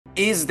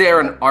is there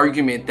an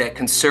argument that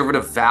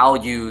conservative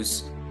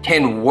values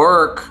can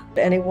work?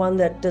 Anyone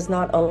that does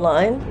not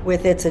align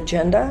with its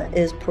agenda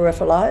is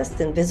peripheralized,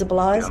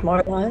 invisibilized, Yeah.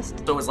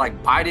 marginalized. So is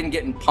like Biden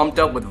getting pumped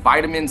up with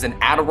vitamins and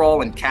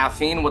Adderall and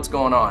caffeine? What's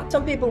going on?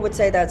 Some people would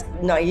say that's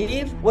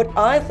naive. What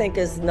I think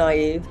is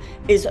naive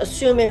is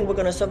assuming we're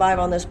going to survive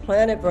on this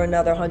planet for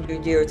another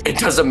 100 years.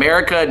 Does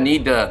America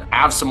need to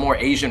have some more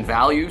Asian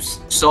values?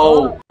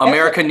 So Well,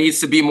 America needs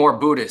to be more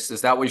Buddhist.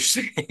 Is that what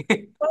you're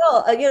saying?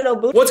 well.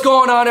 What's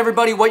going on,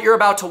 everybody? What you're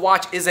about to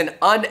watch is an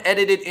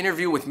unedited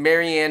interview with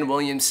Marianne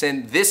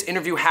Williamson. This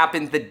interview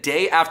happened the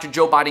day after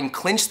Joe Biden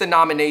clinched the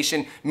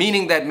nomination,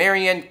 meaning that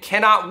Marianne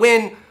cannot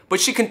win, but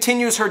she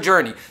continues her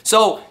journey.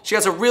 So she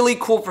has a really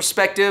cool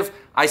perspective.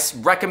 I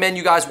recommend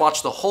you guys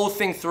watch the whole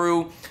thing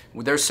through.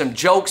 There's some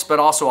jokes, but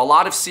also a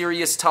lot of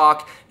serious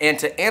talk. And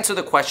to answer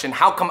the question,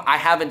 how come I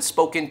haven't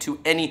spoken to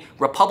any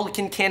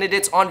Republican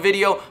candidates on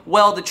video?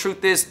 Well, the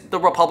truth is the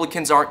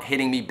Republicans aren't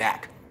hitting me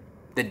back.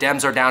 The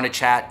Dems are down to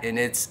chat, and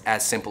it's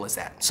as simple as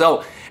that.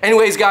 So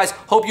anyways, guys,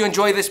 hope you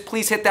enjoy this.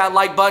 Please hit that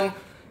like button,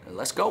 and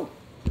let's go.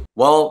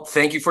 Well,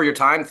 thank you for your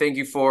time. Thank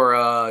you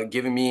for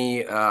giving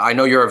me, I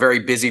know you're a very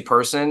busy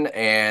person,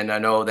 and I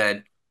know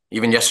that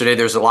even yesterday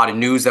there's a lot of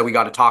news that we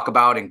got to talk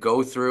about and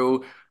go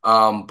through,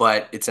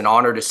 but it's an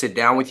honor to sit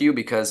down with you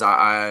because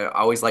I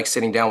always like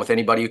sitting down with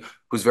anybody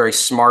who's very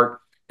smart,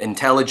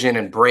 intelligent,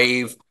 and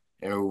brave,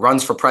 and who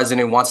runs for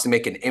president, wants to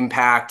make an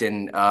impact,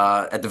 and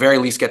at the very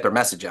least get their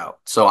message out.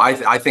 So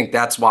I think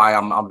that's why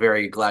I'm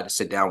very glad to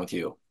sit down with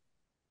you.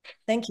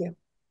 Thank you.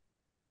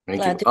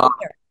 Thank Glad you. to be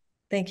here.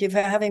 Thank you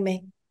for having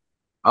me.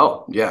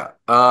 Oh yeah,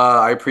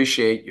 I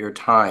appreciate your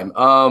time.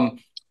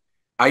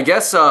 I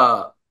guess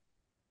I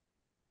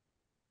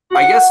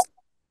guess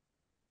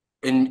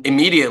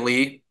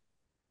immediately,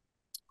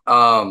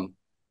 um,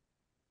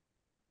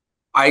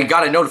 I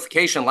got a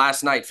notification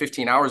last night,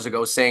 15 hours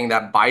ago, saying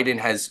that Biden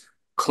has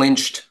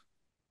clinched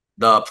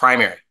the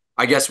primary.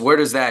 I guess where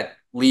does that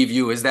leave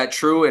you? Is that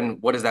true?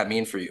 And what does that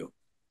mean for you?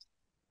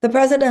 The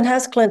president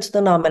has clinched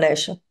the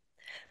nomination.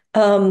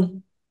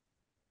 Um,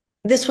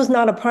 this was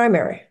not a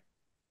primary.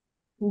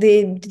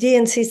 The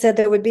DNC said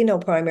there would be no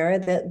primary,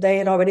 that they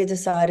had already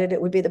decided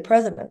it would be the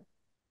president.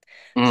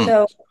 Mm,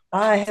 So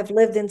I have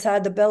lived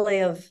inside the belly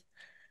of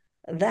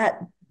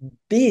that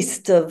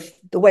beast of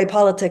the way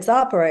politics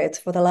operates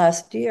for the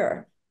last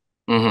year.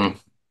 mm-hmm.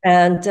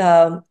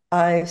 And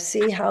I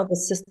see how the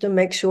system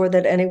makes sure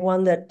that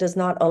anyone that does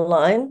not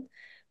align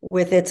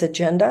with its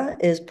agenda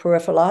is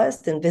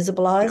peripheralized, Yeah.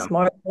 invisibilized,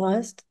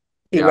 marginalized,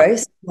 Yeah.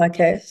 erased, in my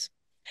case.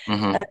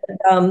 Mm-hmm.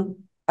 And,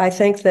 I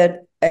think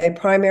that a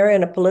primary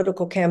and a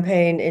political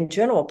campaign in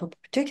general,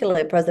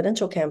 particularly a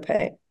presidential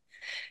campaign,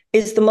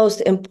 is the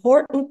most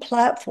important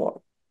platform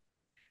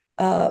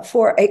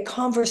for a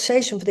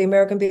conversation for the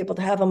American people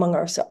to have among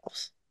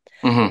ourselves.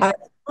 Mm-hmm. I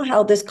know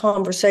how this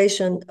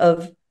conversation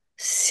of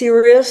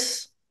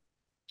serious,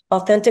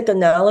 authentic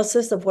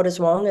analysis of what is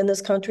wrong in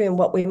this country and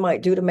what we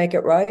might do to make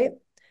it right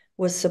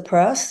was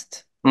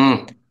suppressed.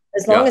 Mm.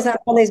 As long Yeah. as I'm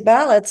on these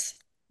ballots,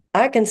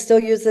 I can still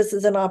use this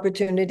as an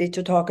opportunity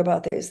to talk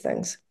about these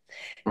things.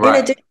 In Right.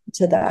 addition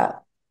to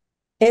that,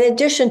 in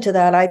addition to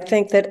that, I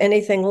think that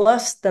anything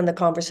less than the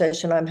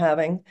conversation I'm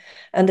having,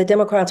 and the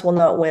Democrats will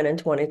not win in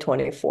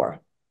 2024. Uh,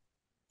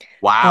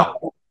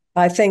 Wow.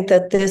 I think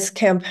that this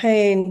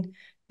campaign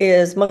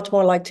is much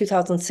more like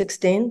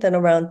 2016 than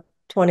around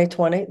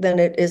 2020 than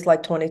it is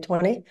like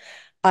 2020.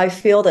 I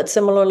feel that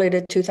similarly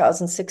to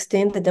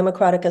 2016, the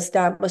Democratic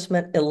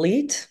establishment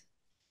elite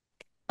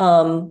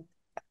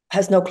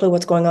has no clue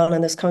what's going on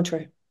in this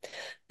country.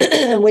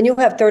 When you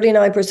have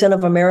 39%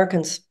 of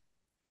Americans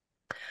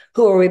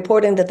who are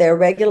reporting that they're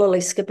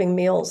regularly skipping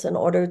meals in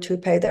order to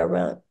pay their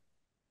rent,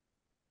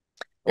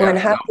 when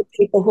Yeah. half No. the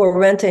people who are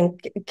renting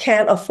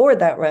can't afford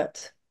that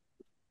rent,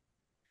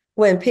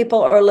 when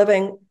people are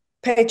living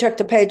paycheck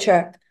to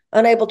paycheck,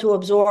 unable to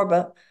absorb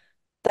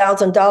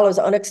 $1,000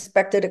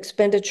 unexpected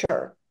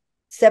expenditure,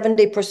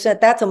 70%,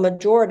 that's a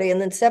majority,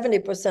 and then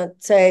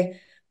 70%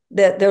 say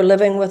that they're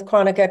living with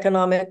chronic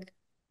economic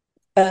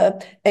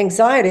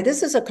anxiety.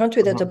 This is a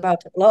country that's Mhm.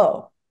 about to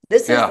blow.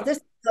 This is Yeah. this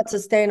is not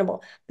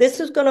sustainable. This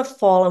is going to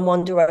fall in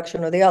one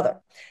direction or the other.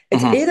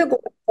 It's Mm-hmm. either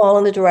going to fall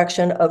in the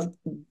direction of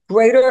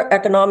greater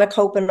economic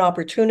hope and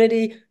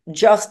opportunity,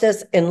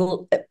 justice,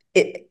 and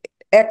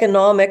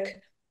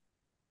economic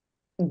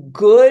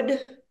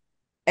good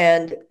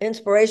and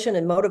inspiration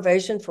and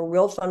motivation for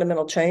real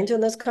fundamental change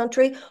in this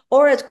country,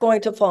 or it's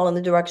going to fall in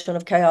the direction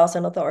of chaos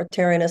and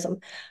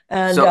authoritarianism.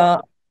 And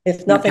So if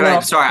can nothing I,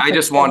 else, sorry, I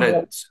just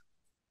wanted,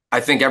 I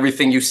think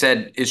everything you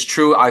said is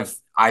true.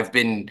 I've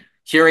been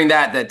hearing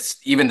that's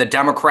even the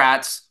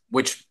Democrats,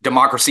 which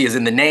democracy is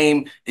in the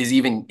name, is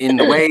even in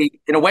a way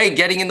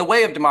getting in the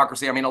way of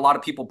democracy. I mean, a lot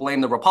of people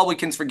blame the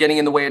Republicans for getting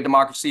in the way of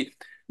democracy,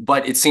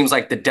 but it seems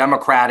like the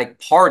Democratic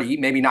Party,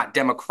 maybe not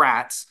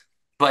Democrats,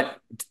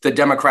 but the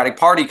Democratic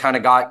Party kind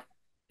of got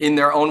in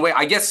their own way.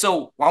 I guess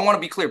so. I want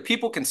to be clear.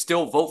 People can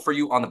still vote for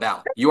you on the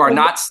ballot. You are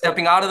not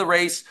stepping out of the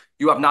race.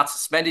 You have not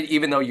suspended,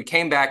 even though you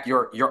came back,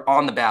 you're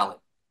on the ballot.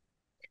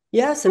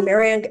 Yes, and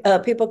Marianne,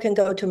 people can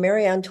go to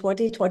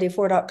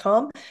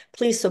marianne2024.com.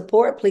 Please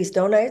support, please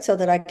donate so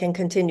that I can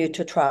continue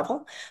to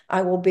travel.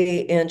 I will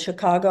be in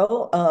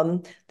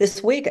Chicago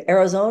this week,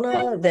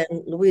 Arizona, then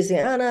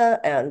Louisiana,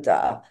 and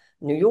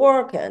New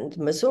York and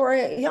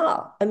Missouri. Yeah,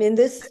 I mean,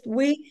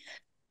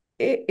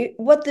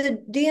 what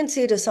the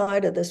DNC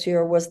decided this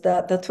year was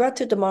that the threat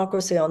to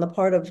democracy on the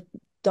part of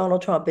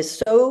Donald Trump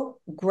is so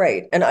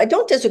great. And I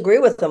don't disagree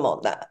with them on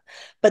that,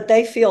 but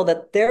they feel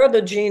that they're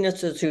the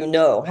geniuses who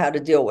know how to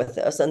deal with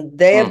this. And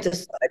they have Mm,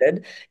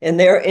 decided, in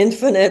their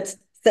infinite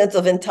sense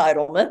of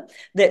entitlement,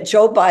 that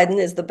Joe Biden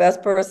is the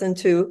best person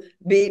to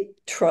beat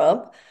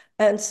Trump.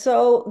 And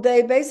so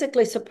they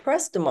basically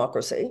suppress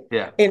democracy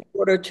yeah. in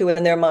order to,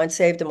 in their mind,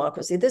 save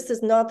democracy. This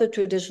is not the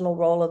traditional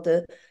role of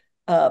the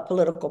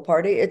political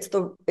party. It's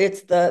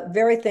the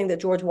very thing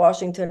that George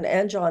Washington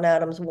and John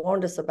Adams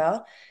warned us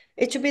about.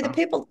 It should be the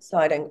people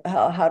deciding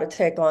how to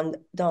take on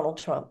Donald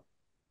Trump.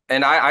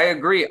 And I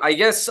agree. I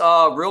guess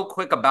real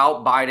quick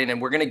about Biden,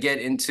 and we're gonna get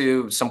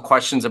into some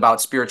questions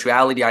about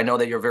spirituality. I know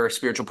that you're a very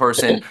spiritual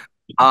person.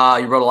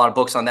 You wrote a lot of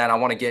books on that. I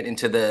want to get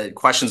into the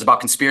questions about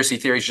conspiracy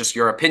theories, just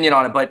your opinion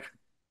on it. But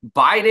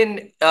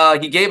Biden,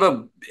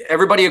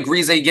 everybody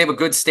agrees that he gave a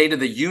good State of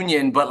the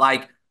Union, but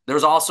like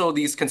there's also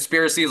these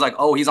conspiracies like,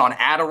 oh, he's on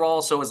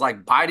Adderall. So it's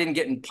like Biden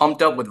getting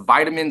pumped up with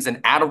vitamins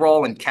and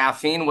Adderall and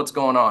caffeine. What's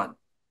going on?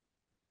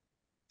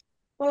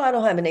 Well, I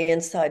don't have any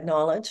inside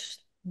knowledge,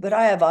 but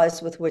I have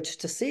eyes with which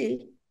to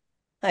see.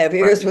 I have Right.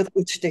 ears with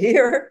which to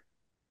hear.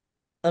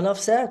 Enough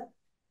said.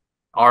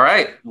 All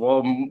right.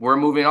 Well, we're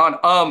moving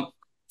on.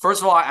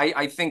 First of all,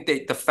 I think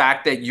that the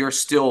fact that you're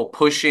still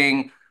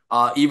pushing,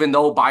 even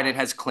though Biden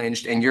has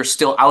clinched, and you're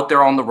still out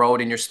there on the road,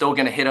 and you're still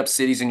going to hit up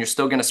cities, and you're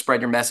still going to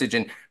spread your message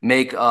and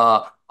make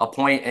a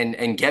point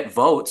and get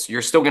votes.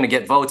 You're still going to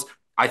get votes.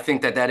 I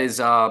think that is,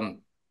 yeah,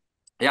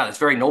 that's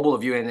very noble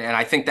of you, and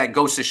I think that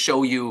goes to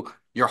show you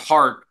your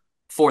heart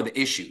for the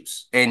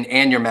issues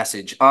and your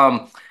message.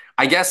 I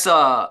guess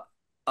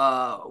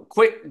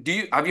quick,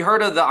 have you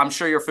heard of I'm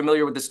sure you're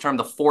familiar with this term,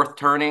 the fourth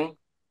turning?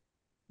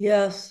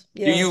 Yes,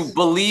 Do you yes.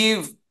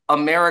 believe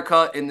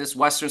America in this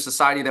Western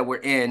society that we're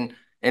in,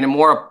 and it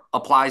more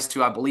applies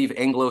to, I believe,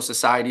 Anglo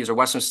societies or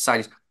Western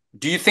societies?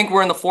 Do you think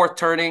we're in the fourth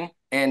turning,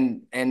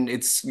 and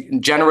it's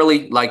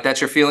generally like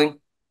that's your feeling?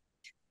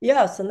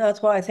 Yes, and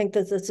that's why I think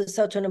that this is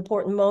such an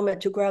important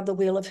moment to grab the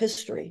wheel of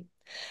history.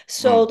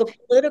 So Mm, the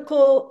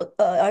political,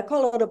 I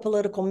call it a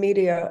political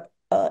media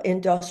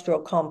industrial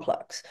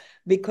complex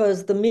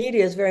because the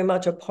media is very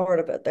much a part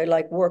of it. They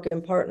like work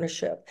in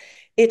partnership.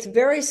 It's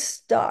very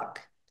stuck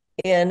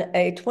in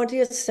a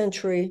 20th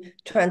century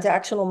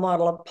transactional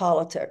model of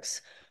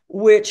politics,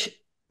 which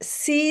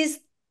sees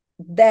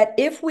that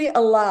if we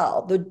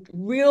allow the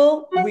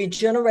real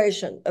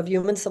regeneration of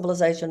human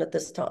civilization at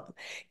this time,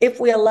 if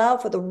we allow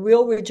for the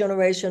real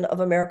regeneration of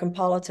American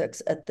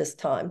politics at this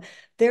time,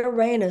 their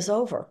reign is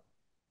over.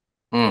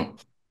 mm.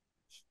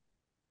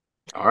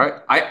 All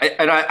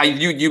right.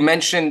 You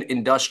mentioned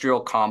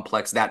industrial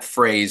complex, that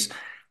phrase.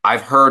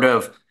 I've heard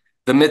of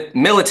the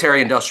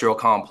military industrial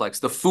complex,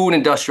 the food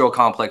industrial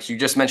complex. You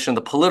just mentioned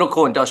the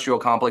political industrial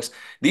complex.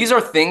 These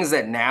are things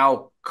that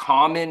now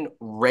common,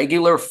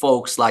 regular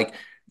folks like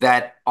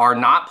that are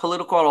not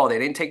political at all. They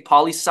didn't take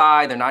poli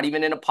sci. They're not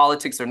even into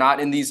politics. They're not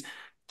in these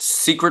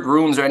secret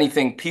rooms or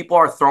anything. People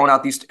are throwing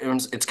out these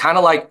terms. It's kind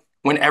of like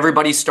when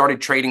everybody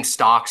started trading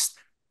stocks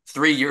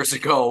 3 years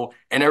ago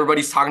and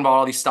everybody's talking about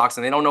all these stocks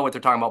and they don't know what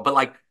they're talking about. But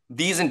like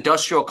these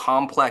industrial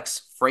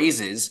complex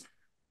phrases,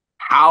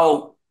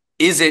 how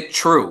is it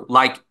true?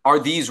 Like, are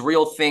these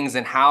real things?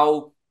 And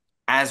how,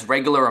 as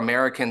regular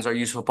Americans, are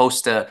you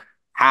supposed to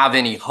have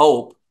any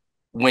hope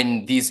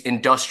when these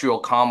industrial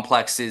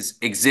complexes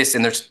exist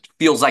and there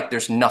feels like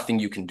there's nothing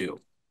you can do?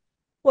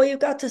 Well, you've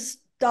got to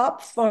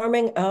stop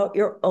farming out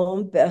your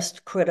own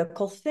best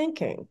critical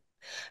thinking.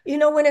 You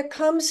know, when it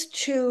comes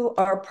to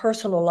our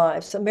personal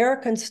lives,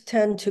 Americans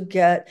tend to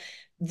get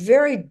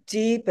very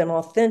deep and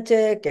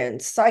authentic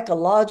and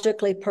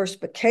psychologically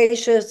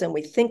perspicacious, and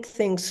we think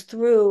things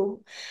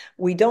through.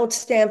 We don't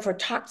stand for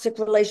toxic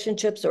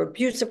relationships or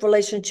abusive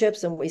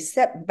relationships, and we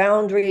set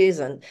boundaries,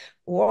 and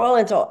we're all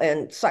into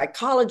and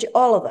psychology,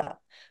 all of that.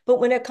 But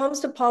when it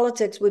comes to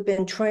politics, we've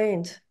been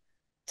trained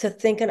to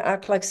think and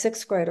act like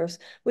sixth graders.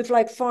 We've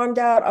like farmed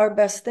out our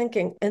best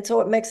thinking, and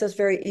so it makes us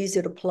very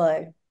easy to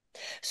play.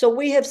 So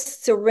we have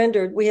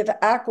surrendered, we have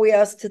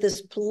acquiesced to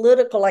this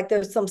political, like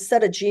there's some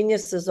set of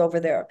geniuses over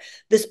there,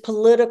 this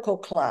political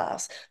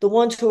class, the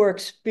ones who are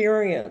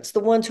experienced, the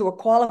ones who are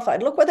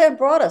qualified. Look where they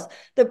brought us.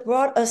 They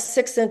brought us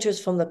 6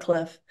 inches from the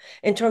cliff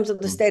in terms of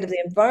the state of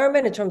the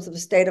environment, in terms of the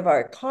state of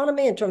our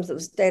economy, in terms of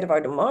the state of our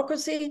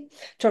democracy, in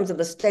terms of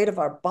the state of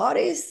our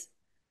bodies,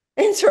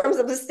 in terms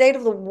of the state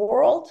of the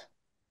world.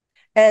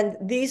 And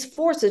these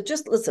forces,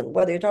 just listen,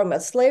 whether you're talking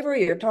about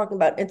slavery, you're talking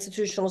about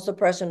institutional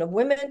suppression of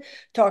women,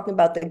 talking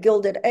about the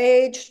Gilded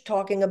Age,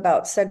 talking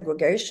about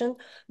segregation,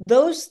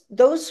 those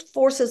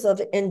forces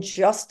of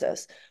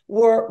injustice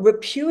were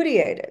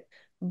repudiated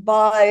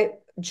by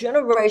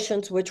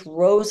generations which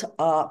rose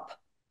up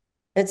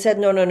and said,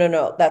 no, no, no,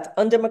 no, that's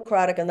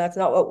undemocratic and that's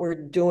not what we're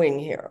doing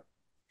here.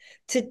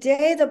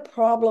 Today, the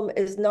problem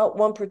is not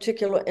one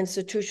particular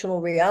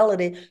institutional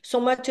reality so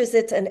much as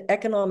it's an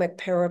economic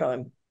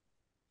paradigm.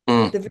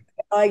 Mm, The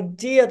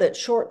idea that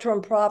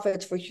short-term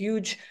profits for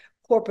huge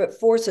corporate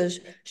forces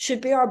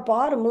should be our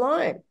bottom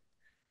line,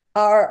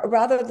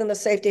 rather than the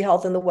safety,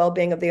 health, and the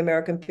well-being of the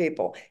American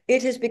people.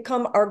 It has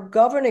become our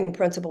governing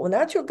principle. And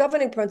that's your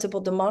governing principle.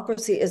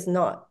 Democracy is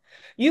not.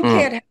 You mm.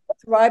 can't have a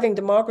thriving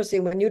democracy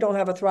when you don't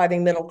have a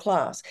thriving middle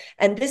class.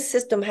 And this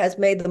system has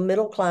made the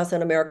middle class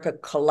in America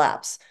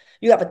collapse.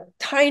 You have a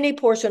tiny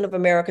portion of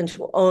Americans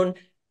who own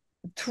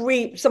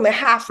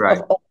half of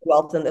Right. all the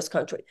wealth in this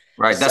country.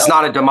 Right. That's So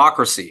not a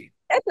democracy.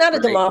 that's not a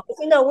Right.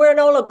 democracy. No, we're an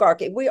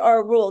oligarchy. We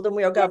are ruled and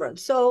we are governed.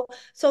 So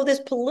this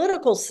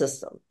political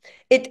system,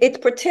 it's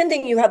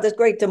pretending you have this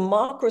great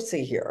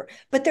democracy here,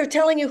 but they're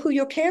telling you who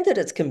your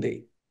candidates can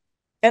be.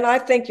 And I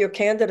think your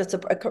candidate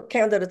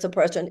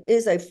suppression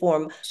is a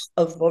form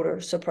of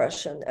voter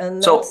suppression.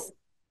 And So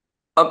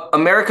that's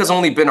America's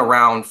only been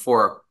around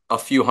for a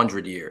few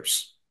hundred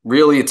years.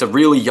 Really, it's a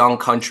really young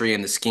country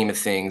in the scheme of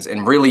things,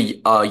 and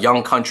really a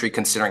young country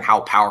considering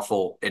how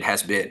powerful it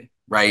has been,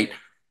 right?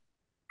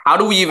 How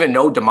do we even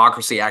know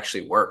democracy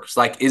actually works?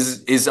 Like,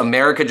 is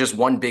America just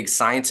one big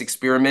science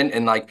experiment,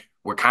 and like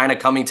we're kind of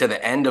coming to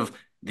the end of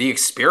the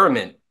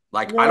experiment?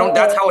 Like, I don't,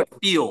 that's how no, it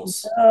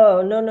feels.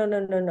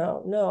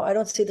 no. I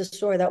don't see the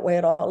story that way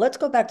at all. Let's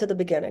go back to the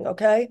beginning,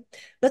 okay?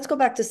 Let's go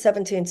back to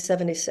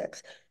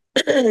 1776.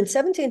 In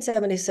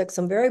 1776,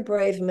 some very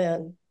brave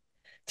men,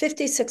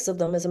 56 of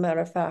them, as a matter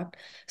of fact,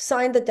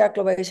 signed the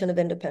Declaration of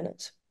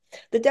Independence.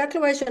 The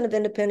Declaration of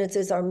Independence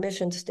is our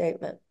mission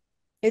statement.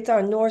 It's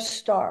our North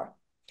Star,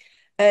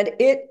 and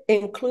it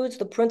includes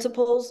the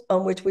principles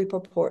on which we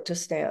purport to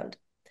stand.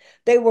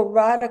 They were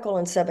radical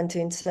in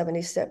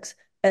 1776,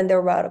 and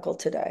they're radical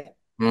today.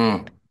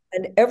 Mm,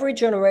 And every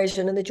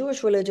generation, in the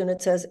Jewish religion,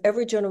 it says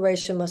every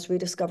generation must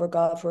rediscover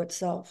God for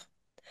itself.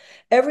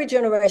 Every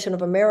generation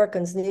of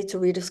Americans needs to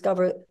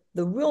rediscover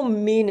the real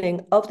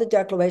meaning of the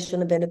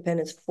Declaration of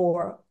Independence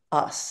for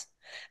us.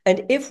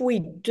 And if we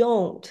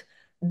don't,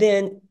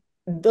 then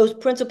those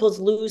principles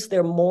lose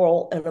their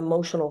moral and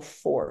emotional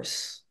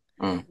force.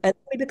 mm, And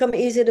we become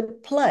easy to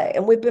play.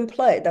 And we've been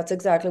played. That's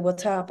exactly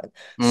what's happened.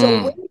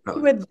 So when mm.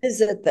 we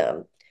revisit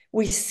them,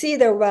 we see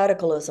their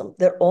radicalism,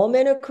 that all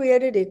men are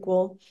created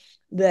equal,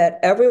 that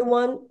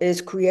everyone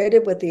is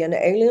created with the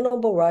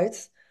inalienable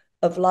rights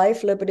of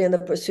life, liberty, and the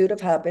pursuit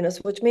of happiness,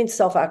 which means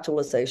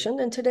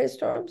self-actualization in today's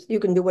terms. You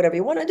can do whatever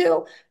you want to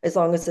do as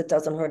long as it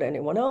doesn't hurt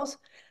anyone else.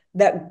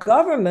 That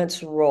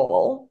government's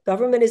role,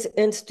 government is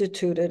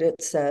instituted,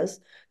 it says,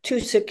 to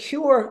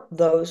secure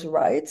those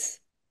rights,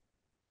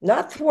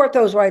 not thwart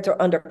those rights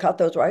or undercut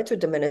those rights or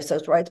diminish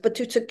those rights, but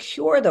to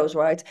secure those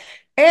rights.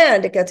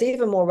 And it gets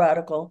even more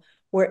radical,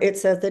 where it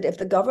says that if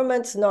the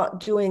government's not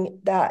doing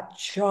that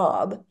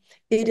job,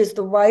 it is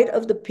the right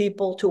of the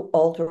people to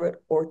alter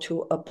it or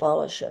to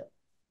abolish it.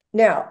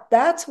 Now,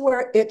 that's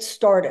where it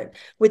started,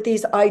 with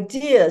these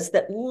ideas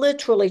that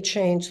literally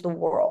changed the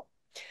world.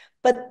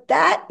 But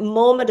that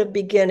moment of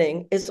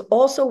beginning is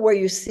also where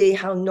you see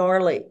how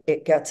gnarly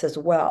it gets as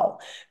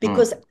well.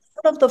 Because Mm,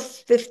 out of the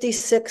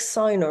 56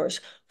 signers,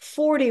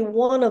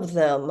 41 of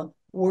them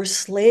were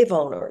slave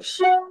owners.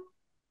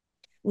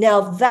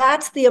 Now,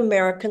 that's the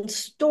American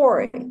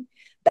story.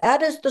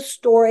 That is the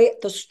story,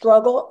 the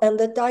struggle, and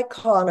the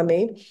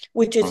dichotomy,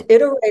 which is mm,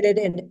 iterated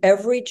in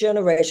every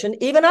generation,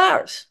 even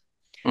ours,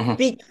 mhm.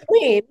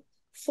 between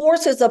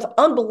forces of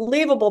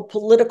unbelievable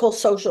political,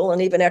 social,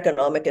 and even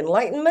economic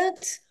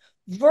enlightenment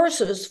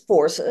versus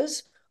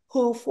forces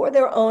who, for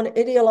their own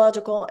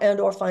ideological and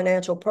or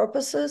financial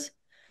purposes,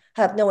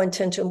 have no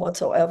intention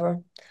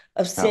whatsoever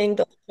of Yeah. seeing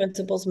those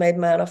principles made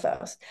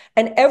manifest.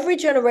 And every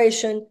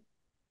generation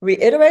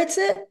reiterates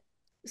it,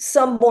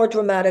 some more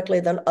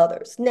dramatically than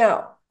others.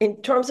 Now,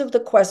 in terms of the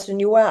question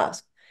you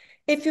asked,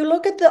 if you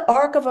look at the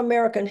arc of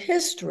American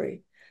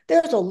history,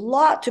 there's a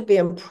lot to be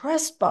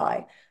impressed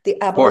by. The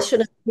Of course.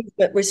 abolitionist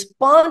movement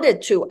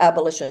responded to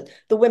abolition.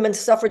 The women's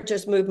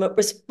suffragist movement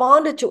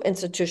responded to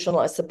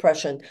institutionalized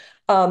suppression.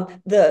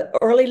 The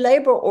early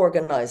labor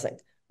organizing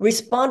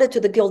responded to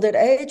the Gilded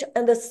Age,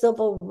 and the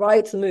civil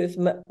rights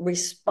movement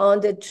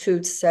responded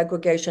to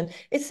segregation.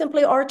 It's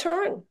simply our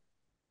turn.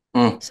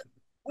 Mm. So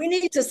we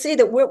need to see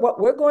that what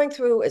we're going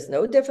through is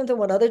no different than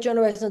what other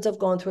generations have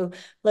gone through.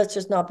 Let's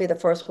just not be the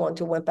first one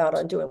to wimp out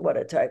on doing what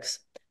it takes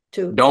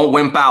to. Don't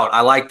wimp out.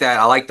 I like that.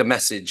 I like the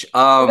message.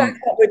 Well, that's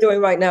what we're doing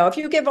right now. If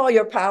you give all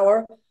your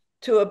power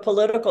to a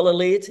political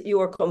elite,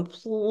 you are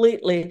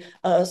completely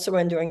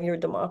surrendering your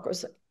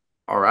democracy.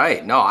 All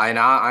right. No,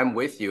 I'm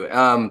with you.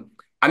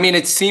 I mean,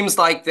 it seems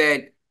like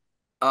that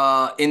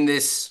in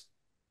this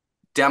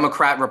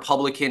Democrat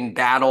Republican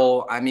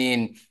battle, I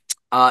mean,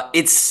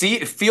 it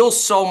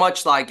feels so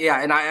much like,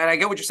 yeah, and I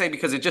get what you're saying,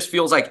 because it just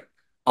feels like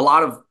a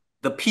lot of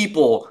the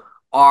people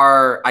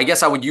are, I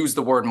guess I would use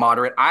the word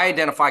moderate. I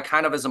identify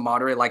kind of as a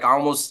moderate. Like,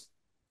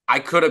 I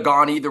could have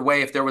gone either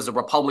way. If there was a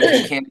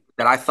Republican candidate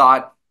that I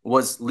thought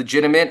was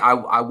legitimate,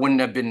 I wouldn't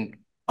have been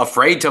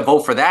afraid to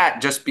vote for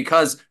that just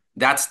because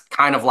that's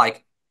kind of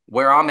like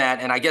where I'm at.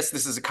 And I guess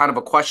this is kind of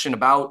a question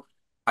about,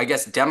 I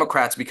guess,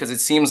 Democrats, because it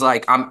seems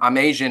like I'm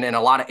Asian and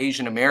a lot of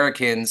Asian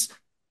Americans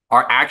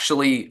are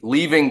actually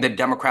leaving the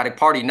Democratic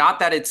Party. Not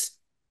that it's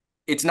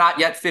not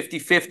yet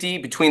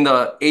 50-50 between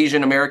the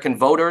Asian American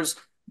voters,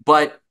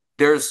 but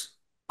there's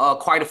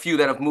quite a few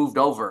that have moved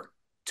over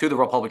to the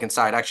Republican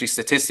side, actually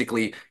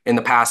statistically in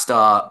the past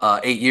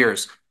 8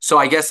 years. So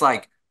I guess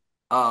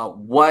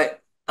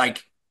what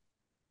like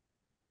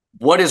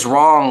what is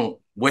wrong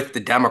with the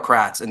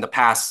Democrats in the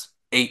past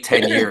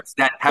 8-10 years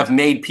that have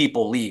made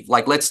people leave?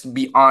 Like, let's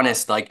be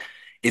honest. Like,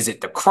 is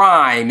it the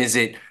crime? Is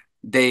it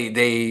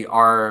they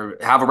are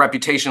have a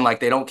reputation like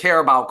they don't care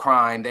about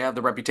crime? They have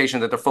the reputation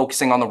that they're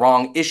focusing on the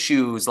wrong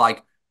issues.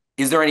 Like,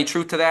 is there any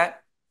truth to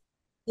that?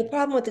 The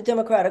problem with the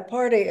Democratic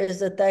Party is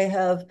that they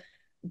have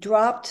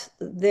dropped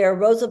their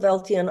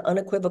Rooseveltian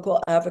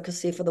unequivocal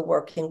advocacy for the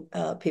working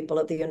people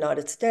of the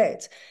United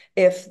States.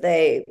 If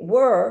they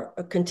were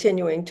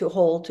continuing to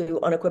hold to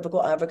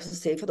unequivocal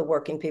advocacy for the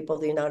working people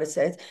of the United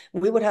States,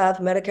 we would have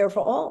Medicare for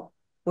all,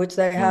 which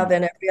they have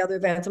in every other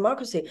advanced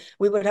democracy.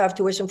 We would have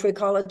tuition-free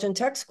college and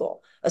tech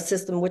school, a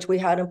system which we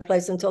had in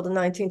place until the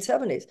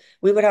 1970s.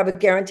 We would have a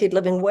guaranteed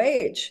living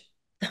wage.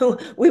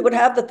 We would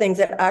have the things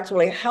that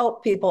actually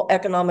help people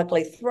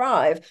economically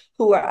thrive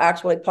who are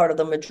actually part of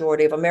the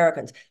majority of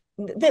Americans.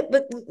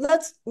 But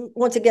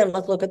once again,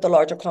 let's look at the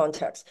larger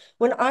context.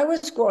 When I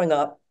was growing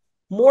up,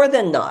 more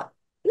than not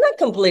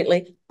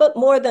completely, but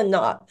more than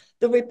not,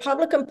 the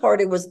Republican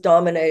Party was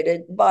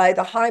dominated by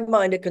the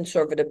high-minded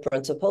conservative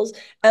principles,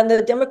 and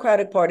the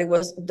Democratic Party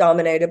was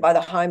dominated by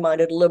the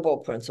high-minded liberal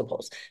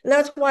principles. And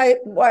that's why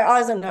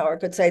Eisenhower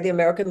could say the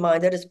American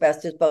mind at its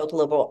best is both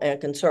liberal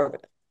and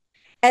conservative.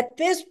 At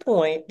this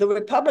point, the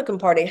Republican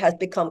Party has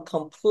become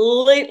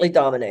completely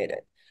dominated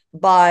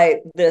by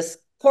this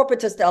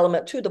corporatist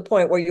element to the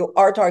point where you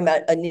are talking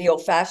about a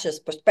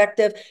neo-fascist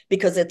perspective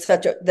because it's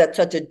such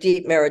a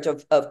deep marriage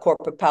of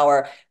corporate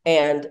power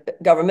and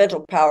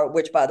governmental power,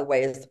 which, by the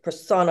way, is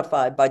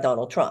personified by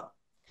Donald Trump.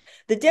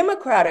 The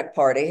Democratic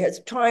Party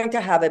is trying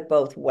to have it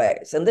both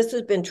ways. And this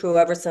has been true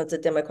ever since the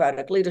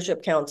Democratic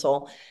Leadership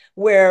Council,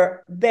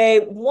 where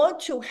they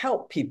want to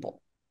help people.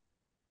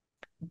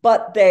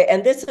 But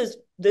this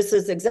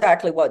is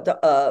exactly what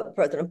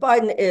President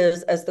Biden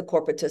is as the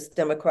corporatist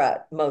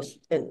Democrat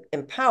most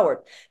empowered.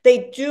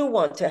 They do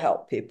want to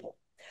help people,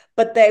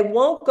 but they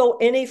won't go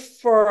any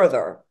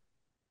further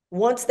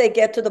once they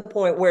get to the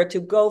point where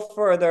to go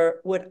further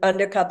would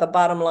undercut the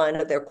bottom line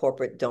of their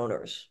corporate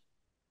donors.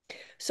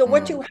 So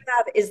what you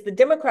have is the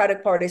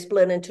Democratic Party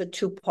split into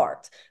two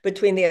parts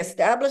between the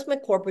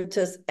establishment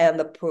corporatists and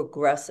the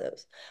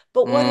progressives.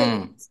 But what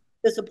is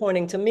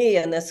disappointing to me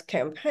in this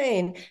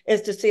campaign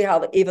is to see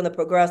how even the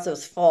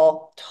progressives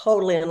fall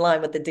totally in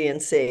line with the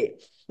DNC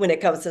when it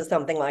comes to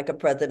something like a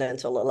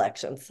presidential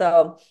election.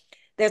 So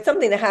there's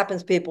something that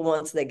happens to people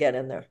once they get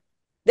in there.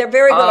 They're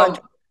very good on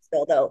Twitter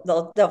still,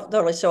 though. They'll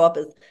totally show up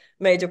as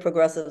major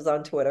progressives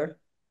on Twitter.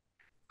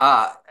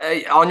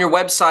 On your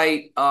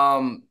website,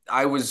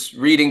 I was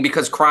reading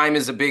because crime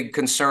is a big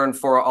concern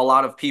for a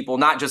lot of people,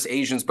 not just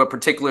Asians, but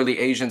particularly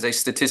Asians. A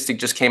statistic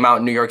just came out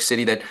in New York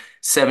City that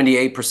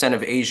 78%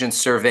 of Asians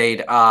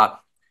surveyed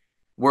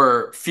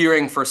were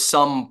fearing for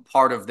some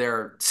part of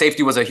their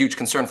safety was a huge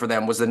concern for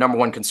them, was the number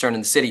one concern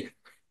in the city.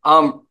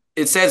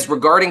 It says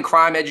regarding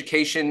crime,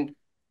 education,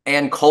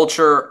 and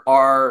culture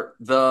are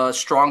the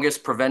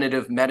strongest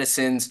preventative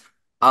medicines.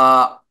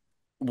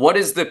 What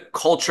is the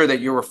culture that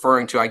you're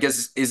referring to? I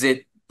guess, is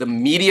it the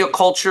media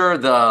culture,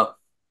 the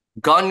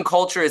gun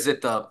culture? Is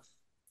it the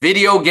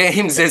video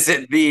games? Is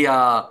it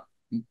the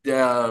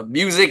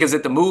music? Is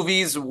it the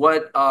movies?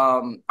 What?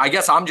 I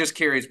guess I'm just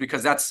curious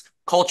because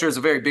culture is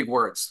a very big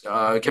word.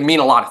 It can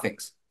mean a lot of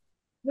things.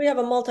 We have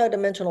a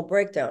multidimensional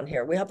breakdown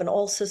here. We have an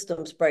all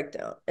systems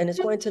breakdown, and it's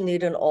going to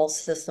need an all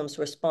systems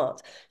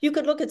response. You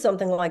could look at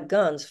something like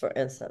guns, for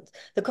instance.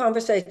 The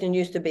conversation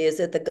used to be, is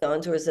it the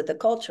guns or is it the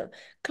culture?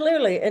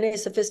 Clearly, any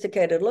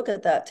sophisticated look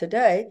at that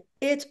today,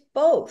 it's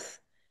both.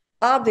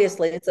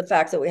 Obviously, it's the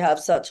fact that we have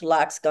such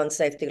lax gun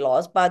safety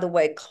laws, by the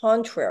way,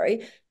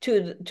 contrary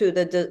to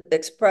the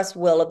express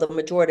will of the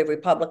majority of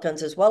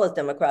Republicans as well as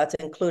Democrats,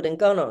 including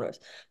gun owners.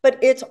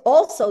 But it's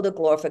also the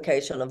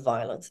glorification of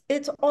violence.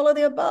 It's all of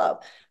the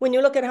above. When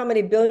you look at how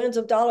many billions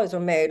of dollars are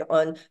made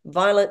on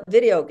violent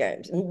video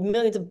games,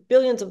 millions of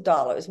billions of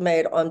dollars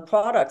made on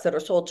products that are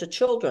sold to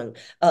children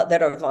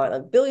that are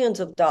violent,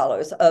 billions of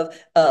dollars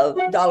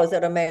that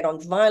are made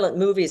on violent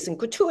movies and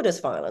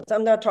gratuitous violence.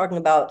 I'm not talking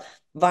about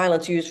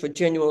violence used for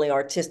genuinely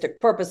artistic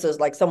purposes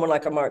like someone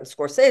like a Martin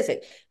Scorsese.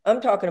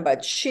 I'm talking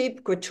about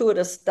cheap,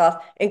 gratuitous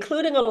stuff,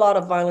 including a lot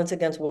of violence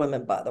against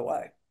women, by the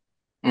way.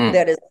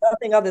 That is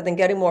nothing other than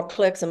getting more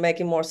clicks and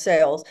making more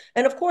sales.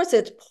 And of course,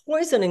 it's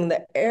poisoning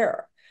the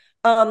air.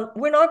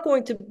 We're not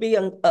going to be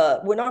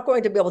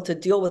able to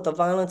deal with the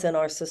violence in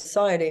our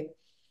society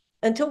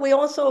until we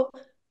also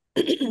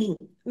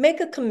make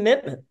a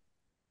commitment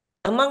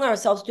among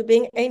ourselves to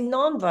being a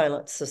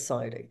nonviolent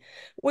society.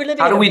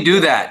 How do we do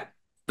that?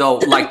 though.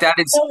 Like that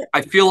is,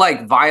 I feel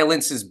like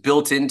violence is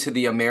built into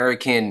the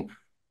American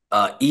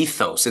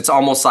ethos. It's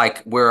almost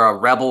like we're a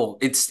rebel.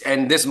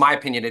 And this is my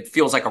opinion, it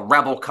feels like a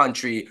rebel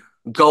country.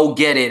 Go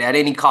get it at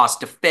any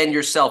cost. Defend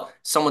yourself.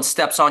 Someone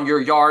steps on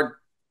your yard,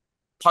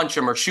 punch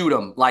him or shoot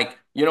him. Like,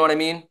 you know what I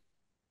mean?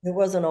 It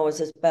wasn't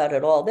always as bad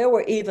at all. There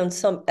were even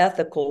some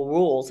ethical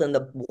rules in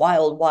the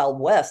wild, wild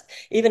west.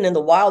 Even in the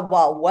wild,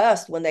 wild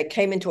west, when they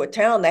came into a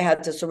town, they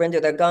had to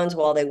surrender their guns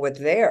while they were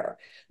there.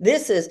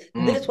 This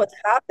Mm. what's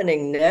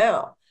happening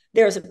now.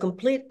 There's a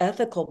complete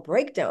ethical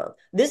breakdown.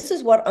 This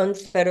is what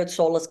unfettered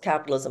soulless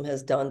capitalism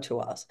has done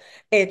to us.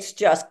 It's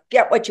just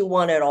get what you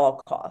want at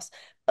all costs.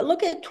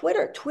 Look at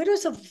Twitter.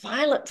 Twitter's a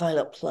violent,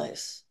 violent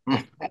place.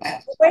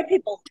 The way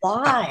people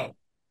lie.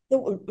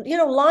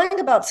 Lying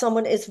about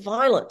someone is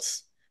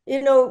violence.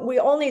 We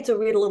all need to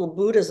read a little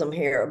Buddhism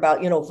here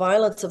about,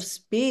 violence of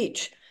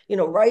speech,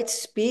 right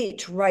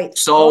speech, right thought.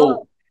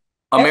 So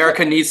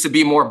America needs to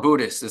be more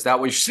Buddhist. Is that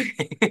what you're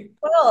saying?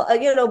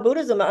 Well,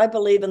 Buddhism, I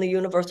believe in the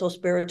universal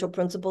spiritual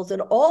principles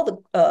in all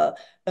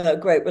the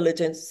great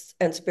religions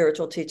and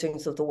spiritual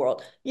teachings of the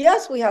world.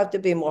 Yes, we have to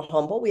be more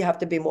humble. We have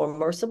to be more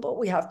merciful.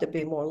 We have to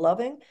be more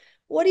loving.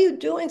 What are you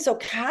doing so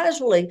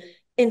casually,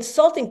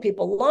 insulting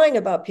people, lying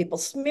about people,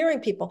 smearing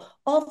people?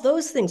 All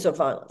those things are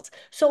violence.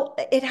 So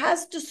it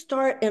has to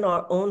start in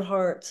our own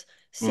hearts,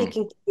 Mm.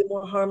 seeking to be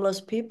more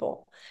harmless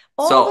people.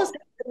 All of us So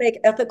have to make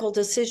ethical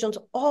decisions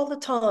all the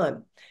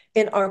time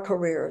in our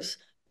careers,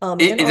 in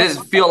it our does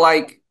feel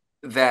like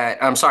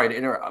that. I'm sorry to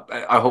interrupt.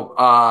 I hope.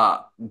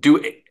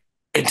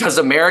 Does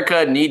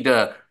America need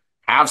to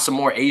have some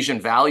more Asian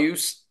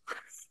values?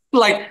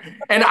 Like,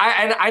 and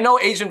I know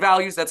Asian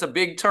values. That's a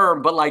big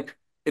term, but like,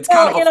 it's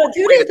kind Well, of a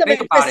funny way to Judaism think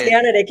and about it.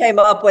 Christianity came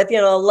up with,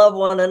 love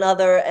one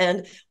another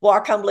and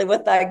walk humbly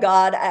with thy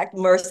God, act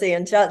mercy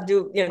and just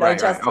do, Right.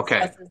 justice, Okay.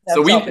 justice,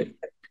 So have self. we.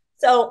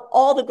 So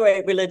all the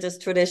great religious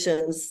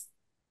traditions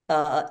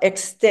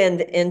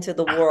extend into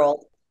the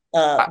world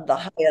I, the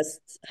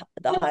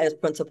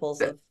highest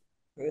principles of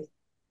truth.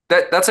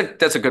 that's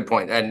a good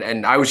point.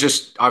 And I was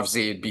just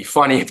obviously it'd be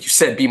funny if you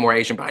said be more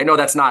Asian, but I know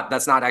that's not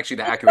actually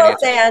the accurate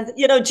So, answer.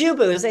 and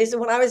Jubus. They said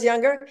when I was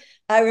younger,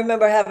 I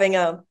remember having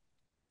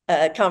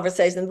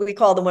conversations. We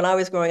called them when I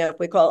was growing up.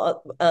 We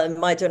call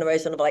my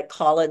generation of like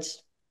college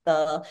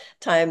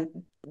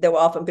time. There were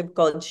often people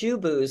called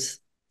Jubus.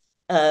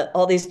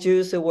 All these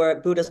Jews who were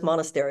at Buddhist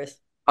monasteries.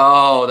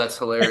 Oh, that's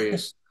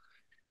hilarious.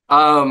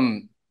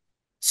 Um,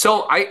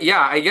 so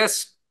I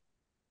guess,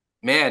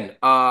 man,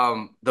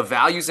 the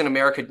values in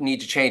America need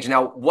to change.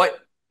 Now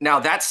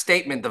that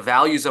statement, the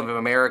values of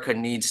America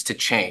needs to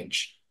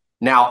change.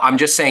 Now, I'm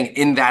just saying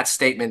in that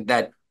statement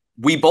that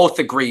we both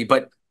agree,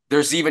 but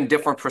there's even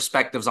different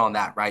perspectives on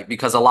that, right?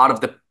 Because a lot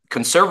of the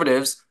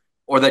conservatives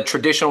or the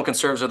traditional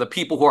conservatives or the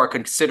people who are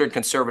considered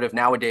conservative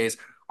nowadays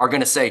are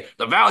going to say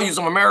the values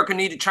of America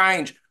need to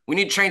change. We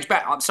need to change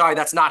back. I'm sorry,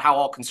 that's not how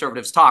all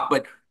conservatives talk,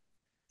 but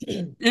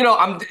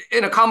I'm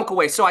in a comical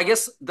way. So I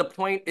guess the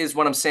point is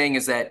what I'm saying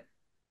is that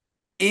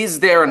is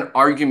there an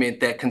argument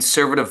that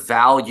conservative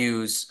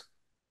values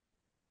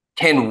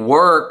can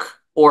work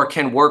or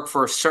can work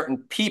for certain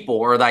people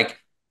or like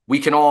we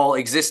can all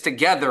exist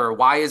together?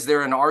 Why is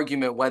there an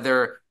argument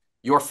whether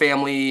your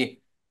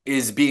family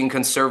is being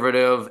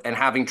conservative and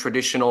having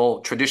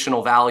traditional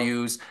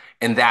values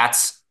and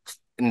that's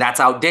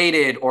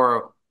outdated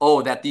or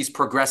oh that these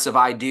progressive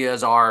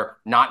ideas are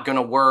not going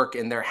to work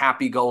and they're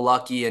happy go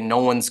lucky and no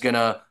one's going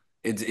to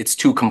it's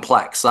too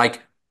complex.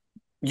 Like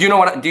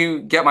do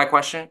you get my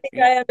question?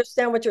 Yeah. I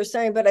understand what you're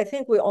saying, but I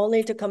think we all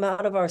need to come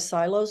out of our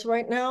silos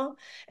right now.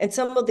 And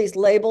some of these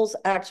labels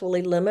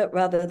actually limit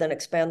rather than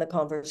expand the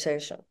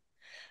conversation.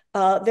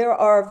 There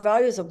are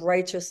values of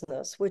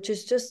righteousness, which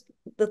is just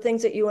the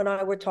things that you and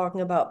I were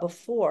talking about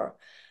before,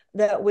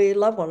 that we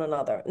love one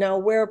another. Now,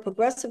 where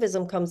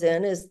progressivism comes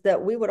in is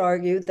that we would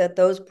argue that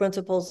those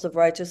principles of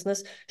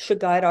righteousness should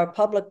guide our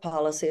public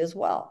policy as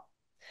well.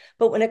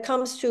 But when it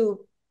comes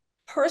to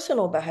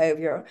personal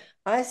behavior,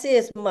 I see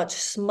as much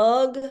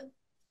smug,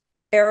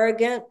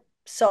 arrogant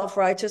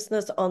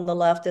self-righteousness on the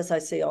left as I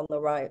see on the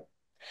right.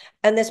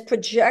 And this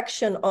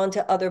projection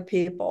onto other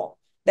people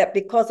that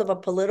because of a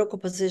political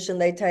position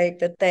they take,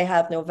 that they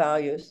have no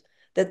values,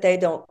 that they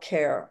don't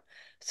care.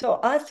 So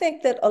I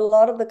think that a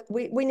lot of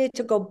we need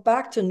to go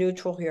back to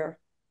neutral here.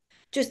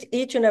 Just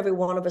each and every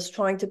one of us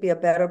trying to be a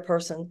better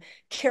person,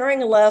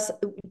 caring less.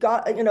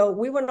 God,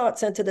 we were not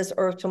sent to this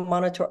earth to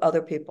monitor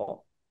other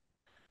people.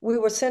 We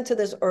were sent to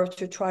this earth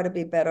to try to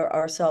be better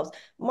ourselves.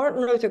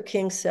 Martin Luther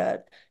King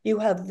said, you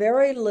have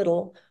very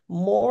little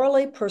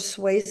morally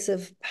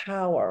persuasive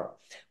power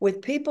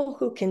with people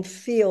who can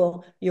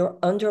feel your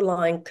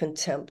underlying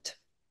contempt.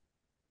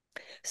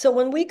 So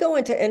when we go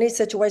into any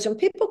situation,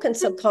 people can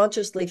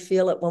subconsciously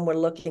feel it when we're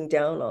looking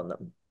down on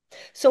them.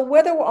 So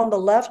whether we're on the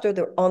left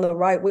or on the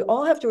right, we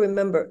all have to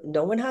remember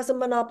no one has a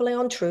monopoly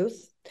on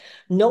truth.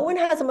 No one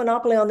has a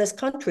monopoly on this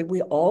country.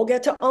 We all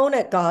get to own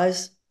it,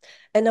 guys.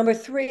 And number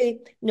three,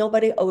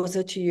 nobody owes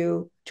it to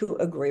you to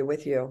agree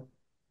with you.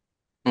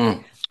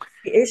 Mm.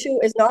 The issue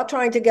is not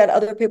trying to get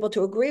other people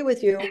to agree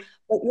with you,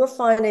 but you're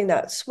finding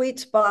that sweet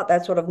spot,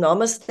 that sort of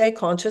namaste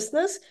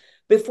consciousness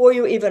before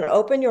you even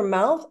open your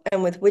mouth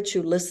and with which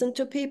you listen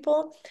to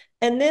people.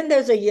 And then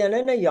there's a yin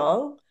and a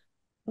yang.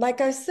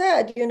 Like I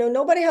said,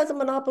 nobody has a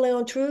monopoly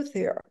on truth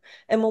here.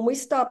 And when we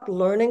stop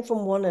learning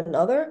from one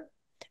another,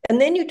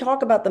 and then you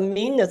talk about the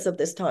meanness of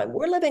this time,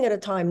 we're living at a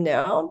time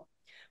now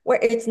where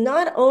it's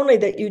not only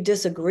that you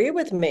disagree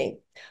with me,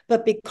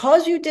 but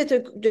because you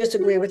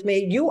disagree with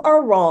me, you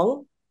are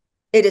wrong.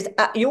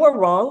 You are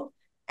wrong,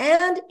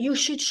 and you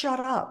should shut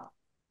up.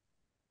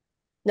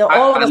 Now,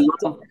 all of I us,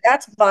 love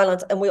that's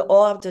violence, and we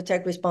all have to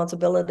take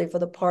responsibility for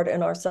the part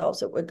in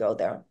ourselves that would go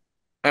there.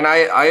 And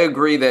I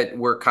agree that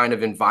we're kind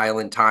of in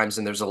violent times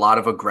and there's a lot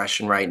of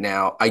aggression right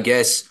now. I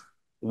guess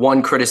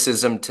one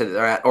criticism to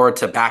that or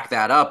to back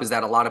that up is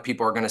that a lot of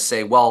people are going to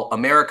say, well,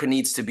 America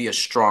needs to be a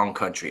strong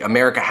country.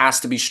 America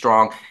has to be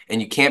strong,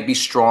 and you can't be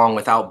strong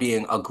without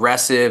being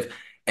aggressive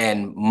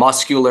and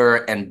muscular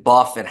and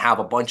buff and have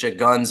a bunch of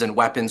guns and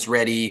weapons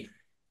ready.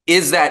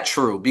 Is that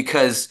true?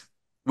 Because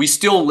we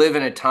still live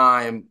in a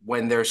time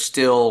when there's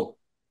still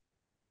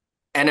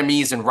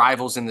enemies and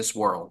rivals in this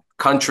world,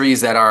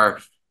 countries that are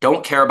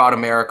don't care about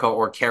America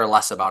or care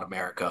less about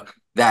America,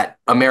 that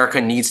America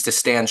needs to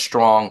stand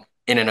strong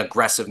in an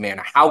aggressive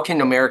manner. How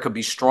can America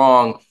be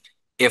strong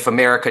if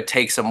America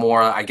takes a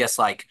more, I guess,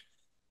 like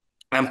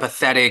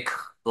empathetic,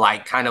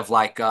 like kind of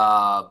like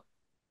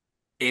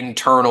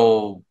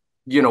internal,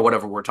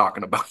 whatever we're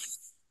talking about?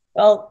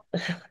 Well,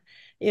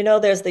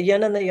 there's the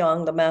yin and the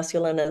yang, the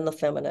masculine and the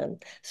feminine.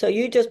 So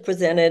you just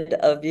presented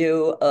a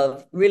view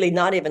of really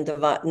not even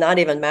not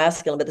even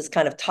masculine, but this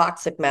kind of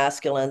toxic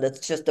masculine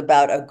that's just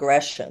about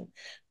aggression.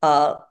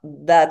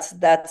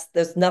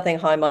 There's nothing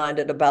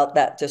high-minded about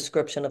that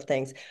description of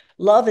things.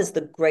 Love is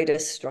the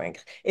greatest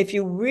strength. If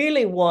you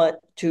really want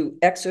to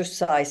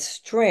exercise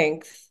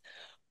strength,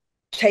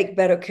 take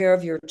better care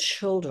of your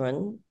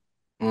children.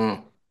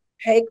 Mm,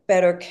 Take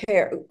better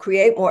care,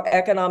 create more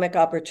economic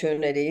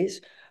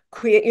opportunities,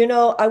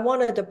 I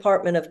want a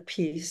Department of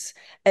Peace.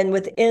 And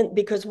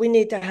because we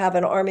need to have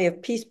an army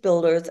of peace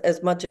builders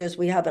as much as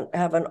we have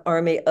an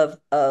army of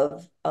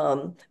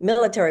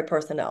military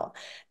personnel.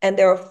 And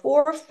there are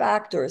 4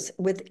 factors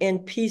within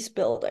peace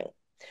building,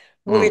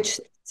 mm,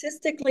 which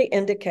statistically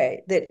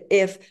indicate that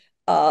if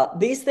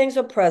these things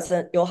are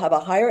present, you'll have a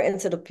higher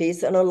incidence of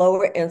peace and a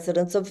lower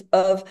incidence of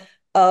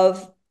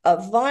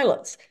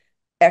violence.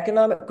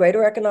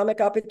 Greater economic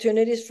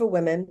opportunities for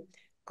women,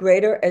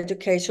 greater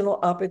educational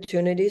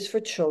opportunities for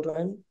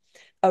children,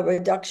 a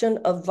reduction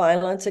of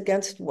violence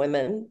against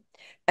women,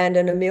 and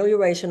an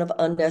amelioration of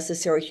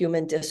unnecessary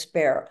human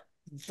despair.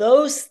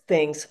 Those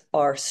things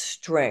are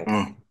strength.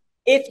 mm,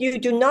 If you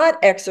do not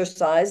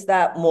exercise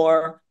that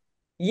more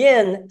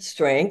yin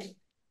strength,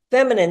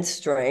 feminine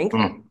strength,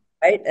 mm,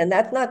 right? And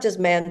that's not just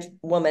man,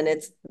 woman,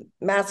 it's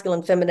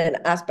masculine, feminine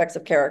aspects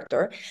of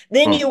character.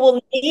 Then mm, you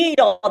will need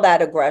all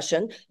that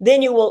aggression.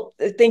 Then you will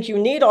think you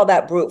need all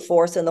that brute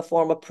force in the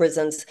form of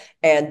prisons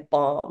and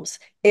bombs.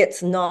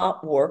 It's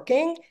not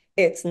working.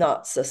 It's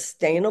not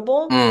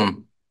sustainable,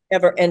 mm.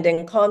 ever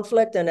ending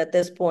conflict. And at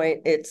this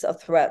point, it's a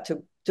threat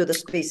to the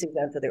species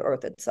and to the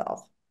earth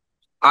itself.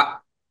 I,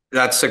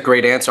 that's a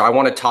great answer. I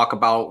want to talk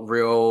about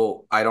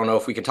I don't know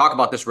if we can talk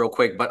about this real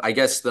quick, but I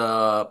guess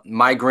the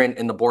migrant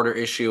and the border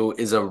issue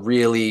is a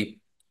really,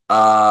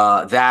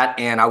 that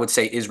and I would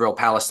say Israel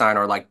Palestine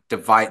are like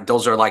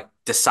those are like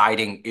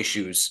deciding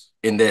issues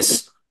in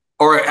this,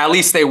 or at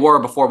least they were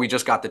before we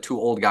just got the 2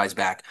 old guys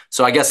back.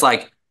 So I guess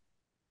like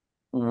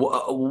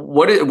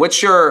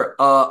what's your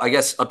I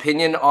guess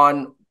opinion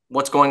on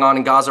what's going on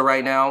in Gaza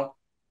right now?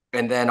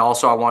 And then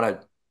also I want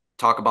to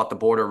talk about the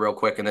border real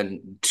quick and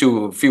then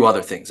a few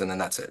other things, and then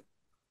that's it.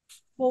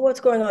 Well, what's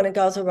going on in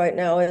Gaza right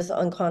now is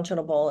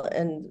unconscionable,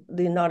 and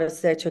the United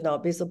States should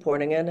not be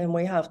supporting it. And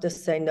we have to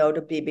say no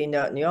to Bibi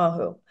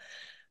Netanyahu.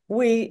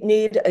 We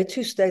need a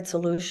 2-state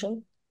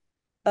solution.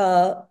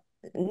 Uh,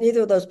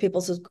 Neither of those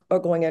peoples are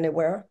going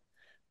anywhere.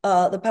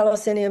 The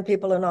Palestinian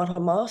people are not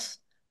Hamas.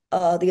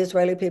 The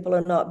Israeli people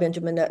are not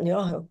Benjamin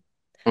Netanyahu.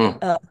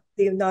 Mm.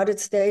 The United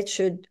States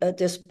should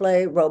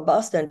display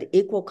robust and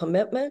equal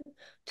commitment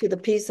to the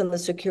peace and the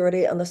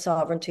security and the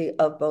sovereignty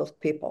of both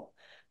people.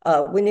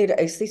 We need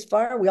a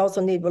ceasefire. We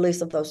also need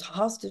release of those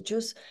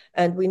hostages,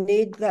 and we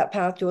need that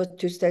path to a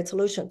 2-state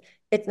solution.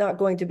 It's not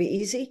going to be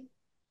easy.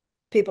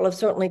 People have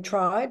certainly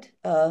tried.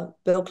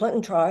 Bill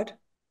Clinton tried.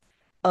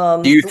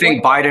 Do you The one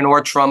think Biden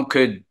or Trump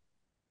could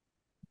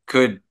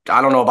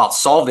I don't know about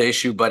solve the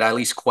issue, but at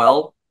least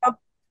quell?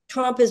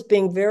 Trump is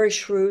being very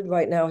shrewd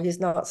right now. He's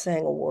not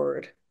saying a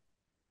word.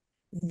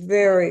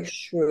 Very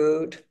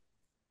shrewd.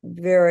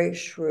 Very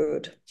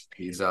shrewd.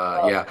 He's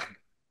Uh,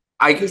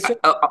 yeah. he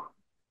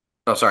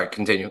Oh, sorry,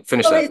 continue.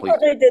 Finish Well, he that, please.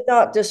 certainly did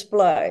not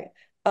display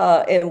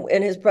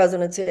in his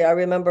presidency. I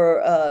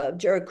remember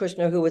Jared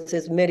Kushner, who was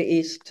his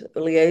East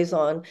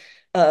liaison,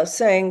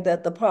 saying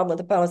that the problem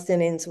with the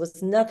Palestinians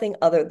was nothing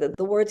other than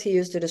the words he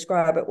used to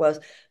describe it was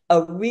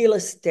a real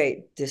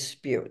estate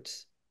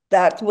dispute.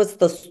 That was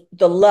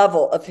the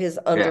level of his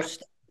Yeah.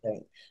 understanding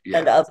thing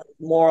and Yeah. of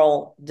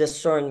moral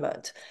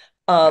discernment.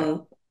 Yeah.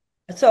 Um,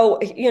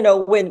 so, you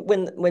know,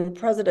 when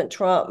President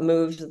Trump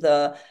moved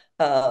the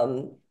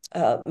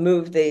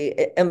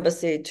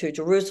embassy to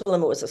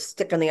Jerusalem, it was a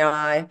stick in the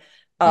eye.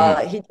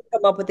 Mm. He did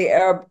come up with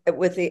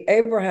the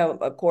Abraham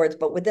Accords,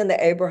 but within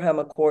the Abraham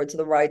Accords,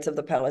 the rights of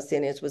the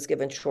Palestinians was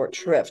given short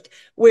shrift,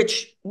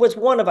 which was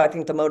one of, I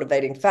think, the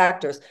motivating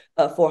factors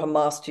for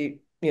Hamas to,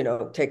 you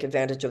know, take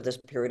advantage of this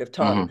period of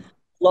time, Mm-hmm.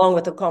 along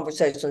with the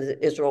conversations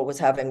that Israel was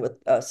having with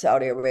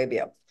Saudi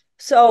Arabia.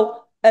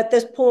 So at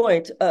this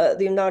point, the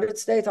United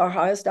States, our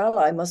highest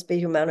ally, must be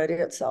humanity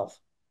itself.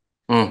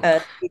 Mm.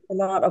 And we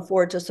cannot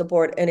afford to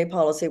support any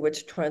policy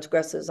which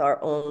transgresses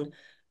our own,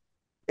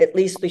 at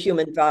least the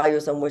human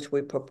values on which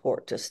we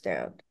purport to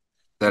stand.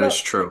 That is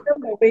But true.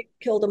 remember, we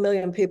killed 1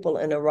 million people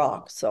in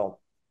Iraq. So,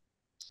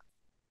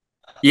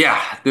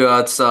 Yeah,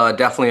 it's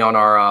definitely on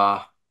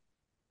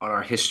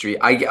our history.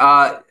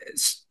 I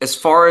as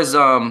far as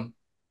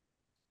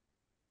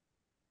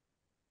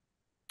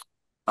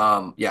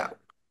yeah,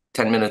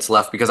 10 minutes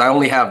left because I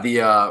only have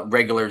the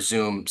regular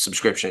Zoom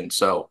subscription,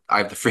 so I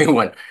have the free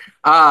one.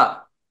 Uh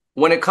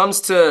when it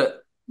comes to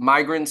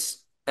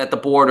migrants at the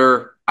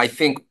border,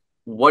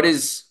 what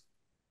is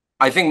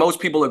I think most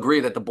people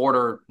agree that the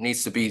border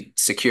needs to be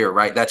secure,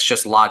 right? That's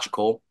just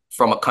logical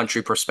from a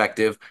country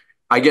perspective.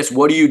 I guess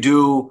what do you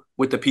do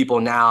with the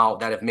people now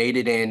that have made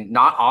it in?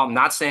 I'm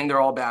not saying they're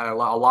all bad. A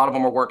lot of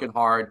them are working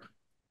hard.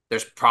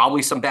 There's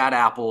probably some bad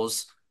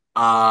apples,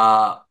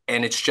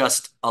 and it's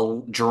just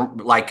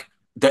like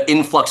the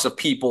influx of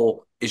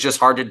people is just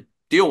hard to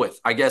deal with.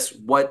 I guess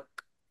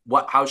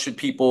how should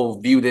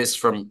people view this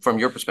from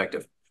your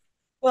perspective?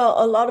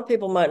 well, a lot of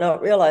people might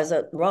not realize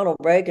that Ronald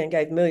Reagan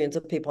gave millions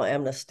of people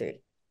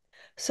amnesty.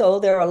 So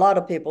there are a lot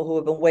of people who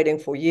have been waiting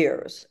for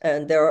years,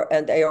 and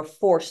they are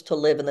forced to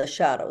live in the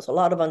shadows. A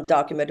lot of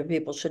undocumented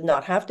people should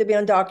not have to be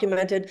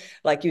undocumented.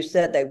 Like you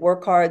said, they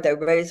work hard, they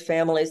raise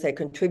families, they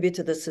contribute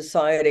to the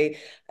society,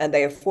 and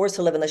they are forced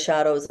to live in the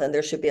shadows. And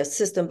there should be a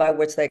system by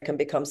which they can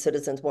become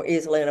citizens more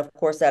easily. And of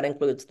course, that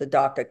includes the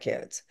DACA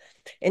kids.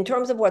 In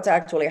terms of what's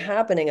actually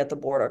happening at the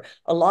border,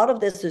 a lot of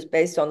this is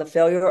based on the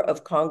failure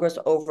of Congress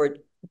over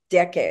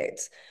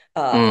decades.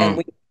 And Mm,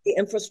 we the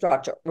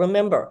infrastructure.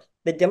 Remember,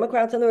 the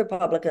Democrats and the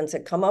Republicans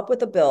had come up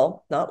with a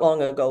bill not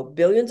long ago,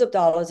 billions of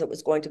dollars that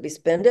was going to be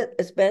spent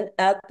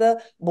at the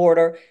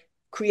border,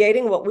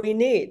 creating what we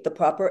need, the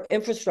proper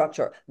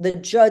infrastructure, the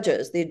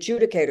judges, the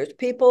adjudicators,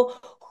 people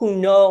who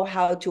know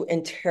how to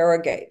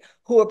interrogate,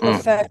 who are mm,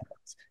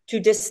 professionals, to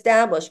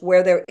establish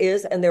where there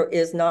is and there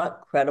is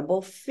not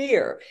credible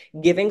fear,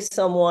 giving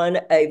someone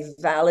a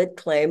valid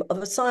claim of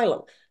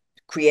asylum,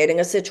 creating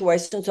a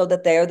situation so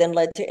that they are then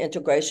led to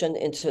integration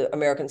into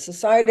American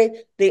society,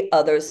 the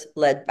others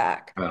led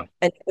back. yeah.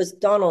 And it was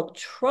Donald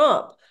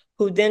Trump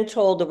who then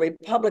told the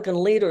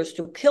Republican leaders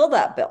to kill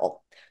that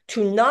bill,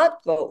 to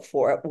not vote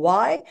for it.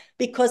 Why?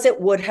 Because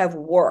it would have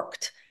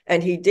worked.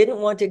 And he didn't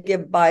want to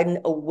give Biden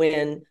a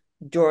win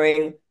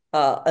during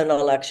an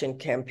election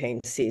campaign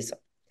season.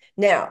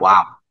 Now,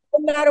 Wow.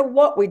 no matter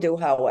what we do,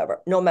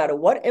 however, no matter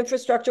what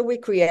infrastructure we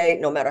create,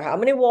 no matter how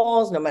many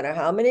walls, no matter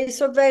how many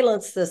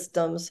surveillance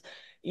systems,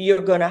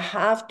 you're going to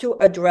have to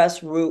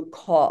address root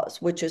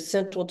cause, which is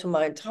central to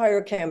my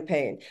entire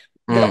campaign.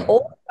 The Mm,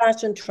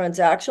 old-fashioned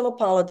transactional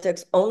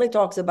politics only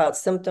talks about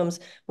symptoms.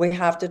 We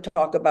have to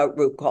talk about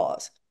root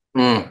cause.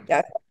 mm.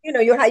 Yeah, you know,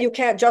 you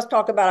can't just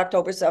talk about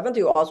October 7th.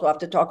 You also have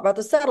to talk about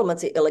the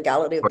settlements, the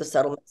illegality of the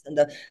settlements and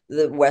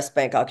the West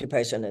Bank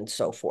occupation and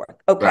so forth.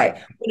 Right.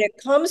 Okay, when it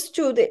comes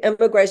to the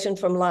immigration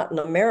from Latin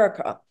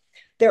America,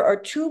 there are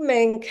two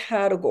main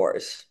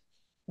categories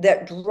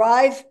that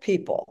drive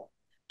people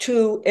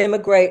to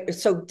immigrate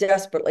so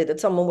desperately that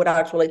someone would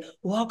actually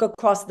walk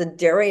across the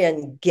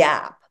Darien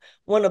Gap,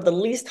 one of the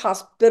least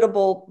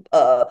hospitable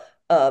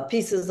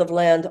pieces of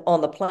land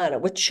on the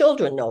planet, with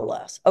children no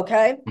less.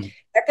 Okay, Mm,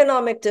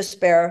 economic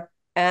despair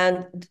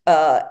and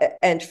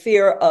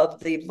fear of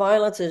the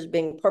violence that is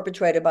being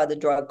perpetrated by the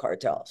drug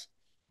cartels.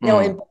 Now,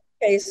 in mm, both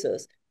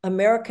cases,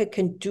 America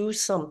can do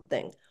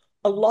something.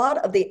 A lot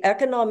of the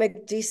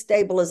economic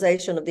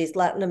destabilization of these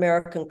Latin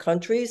American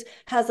countries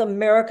has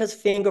America's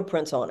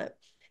fingerprints on it.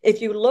 If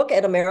you look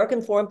at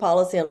American foreign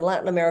policy in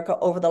Latin America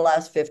over the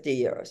last 50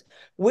 years,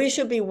 we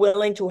should be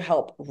willing to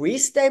help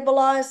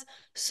restabilize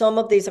some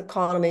of these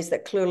economies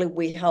that clearly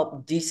we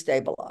help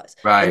destabilize.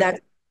 And right. that's,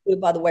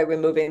 by the way,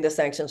 removing the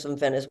sanctions from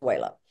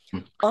Venezuela.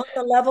 Mm, On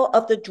the level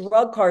of the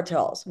drug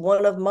cartels,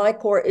 one of my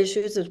core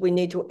issues is we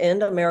need to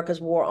end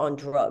America's war on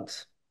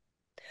drugs.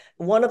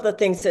 One of the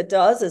things it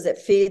does is it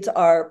feeds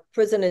our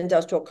prison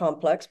industrial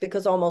complex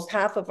because almost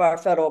half of our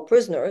federal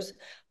prisoners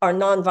are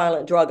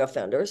nonviolent drug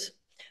offenders.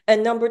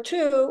 And number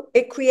two,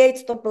 it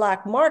creates the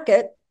black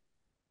market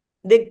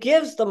that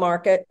gives the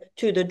market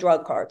to the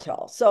drug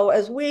cartel. So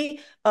as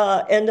we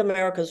end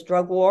America's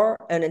drug war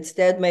and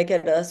instead make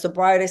it a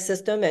sobriety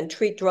system and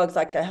treat drugs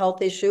like a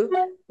health issue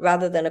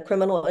rather than a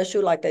criminal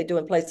issue like they do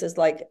in places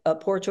like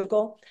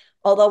Portugal,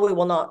 although we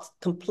will not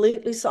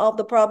completely solve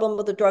the problem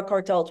with the drug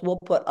cartels, we'll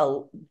put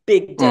a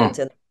big dent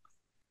mm. in.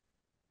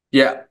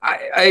 Yeah,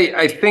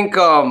 I think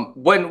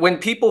when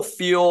people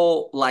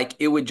feel like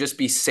it would just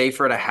be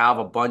safer to have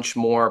a bunch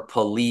more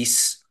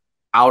police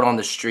out on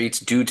the streets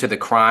due to the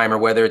crime or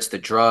whether it's the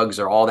drugs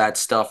or all that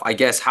stuff, I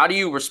guess how do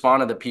you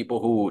respond to the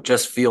people who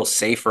just feel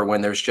safer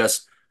when there's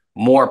just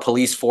more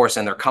police force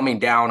and they're coming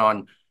down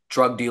on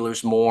drug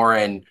dealers more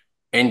and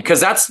because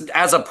that's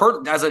as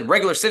a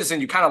regular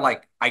citizen you kind of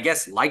like I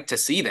guess like to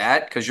see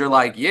that because you're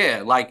like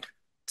yeah like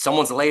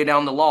someone's laying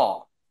down the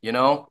law, you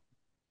know?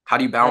 How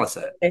do you balance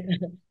that?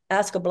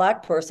 Ask a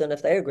black person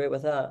if they agree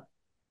with that.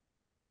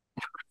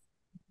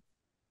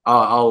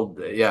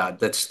 Yeah,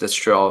 that's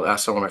true. I'll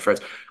ask some of my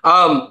friends.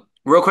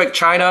 Real quick,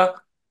 China.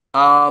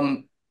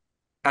 Um,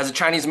 as a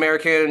Chinese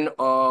American,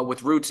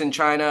 with roots in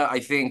China, I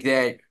think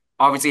that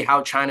obviously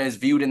how China is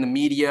viewed in the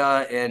media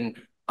and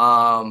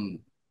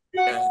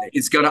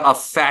is going to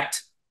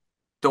affect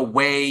the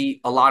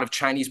way a lot of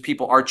Chinese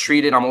people are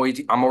treated. I'm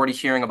already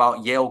hearing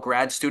about Yale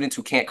grad students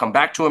who can't come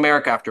back to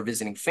America after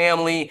visiting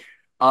family.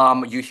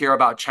 You hear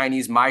about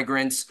Chinese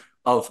migrants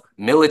of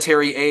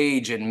military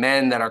age and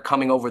men that are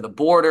coming over the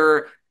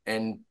border,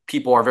 and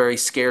people are very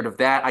scared of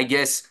that. I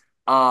guess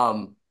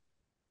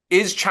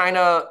is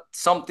China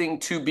something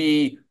to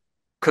be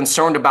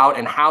concerned about,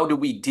 and how do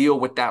we deal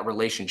with that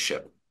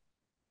relationship?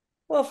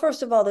 Well,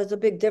 first of all, there's a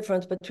big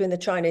difference between the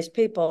Chinese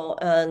people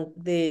and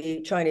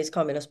the Chinese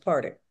Communist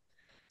Party.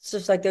 It's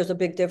just like there's a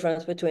big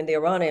difference between the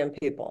Iranian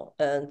people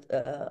and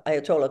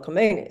Ayatollah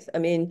Khomeini. I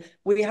mean,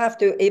 we have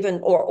to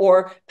even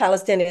or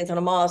Palestinians and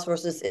Hamas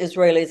versus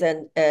Israelis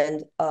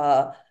and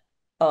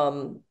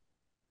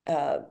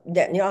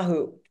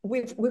Netanyahu.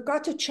 We've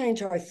got to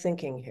change our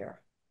thinking here.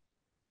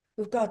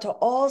 We've got to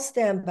all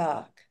stand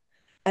back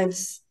and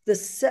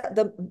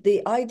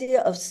the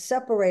idea of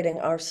separating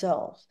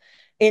ourselves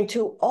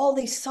into all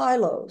these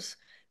silos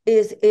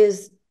is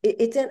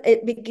it's in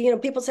it. You know,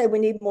 people say we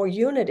need more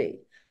unity,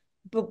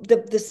 but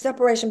the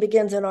separation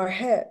begins in our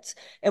heads,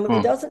 and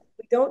Hmm.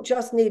 we don't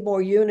just need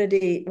more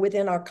unity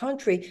within our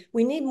country,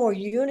 we need more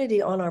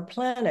unity on our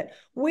planet.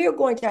 We are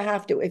going to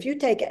have to, if you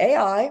take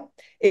AI,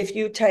 if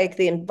you take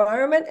the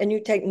environment and you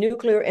take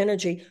nuclear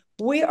energy,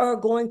 we are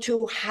going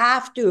to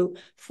have to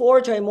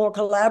forge a more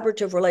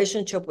collaborative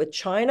relationship with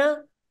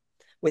China,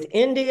 with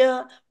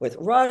India, with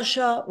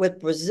Russia, with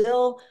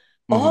Brazil,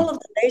 all Mhm. of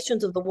the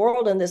nations of the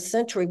world in this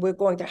century. We're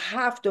going to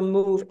have to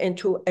move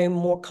into a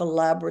more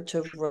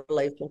collaborative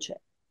relationship.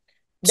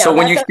 So Now,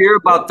 when that you doesn't hear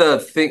mean about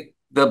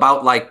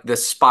about like the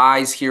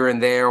spies here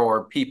and there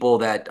or people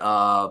that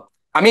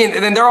I mean,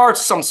 and then there are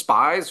some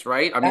spies,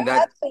 right? I mean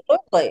that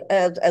absolutely,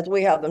 as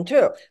we have them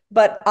too.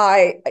 But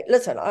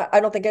listen, I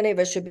don't think any of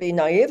us should be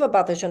naive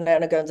about the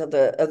shenanigans of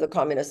the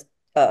communist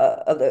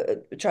of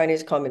the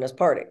Chinese Communist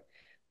Party.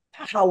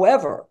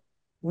 However,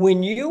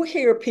 when you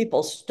hear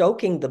people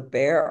stoking the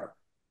bear,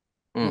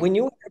 mm, when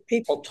you hear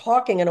people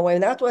talking in a way,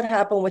 and that's what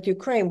happened with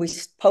Ukraine, we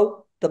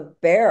spoke the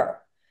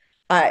bear.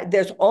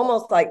 There's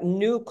almost like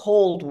new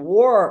Cold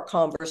War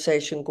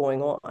conversation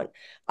going on.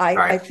 I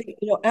right. think,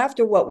 you know,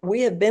 after what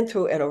we have been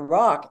through in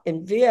Iraq,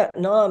 in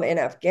Vietnam, in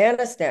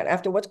Afghanistan,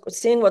 after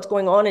seeing what's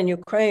going on in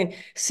Ukraine,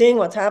 seeing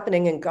what's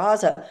happening in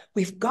Gaza,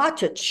 we've got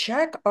to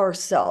check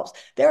ourselves.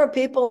 There are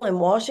people in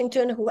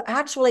Washington who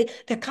actually,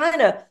 they're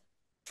kind of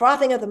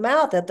frothing at the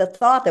mouth at the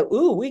thought that,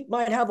 ooh, we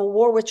might have a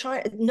war with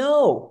China.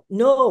 No,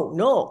 no,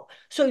 no.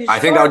 So you I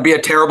think that start, would be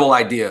a terrible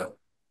idea.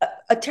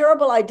 a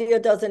terrible idea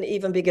doesn't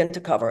even begin to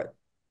cover it,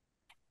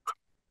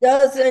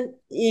 doesn't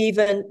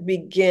even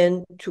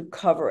begin to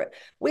cover it.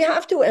 We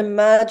have to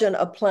imagine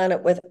a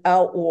planet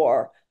without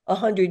war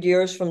 100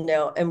 years from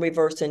now and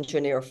reverse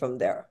engineer from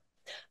there.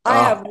 I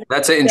have no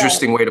That's an doubt.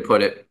 interesting way to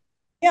put it.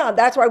 Yeah,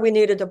 that's why we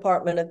need a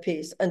Department of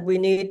Peace, and we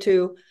need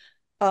to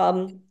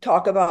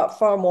talk about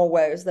far more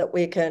ways that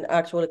we can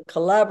actually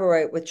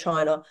collaborate with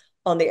China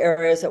on the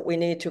areas that we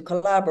need to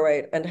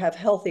collaborate and have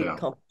healthy Yeah.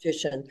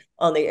 competition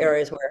on the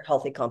areas where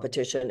healthy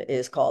competition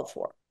is called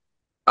for.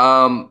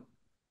 Um,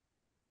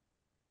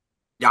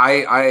 yeah,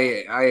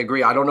 I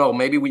agree. I don't know.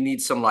 Maybe we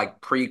need some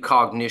like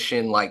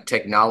precognition, like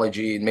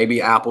technology.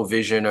 Maybe Apple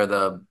Vision or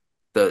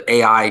the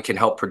AI can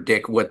help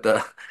predict what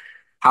the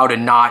how to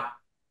not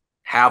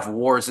have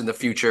wars in the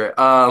future.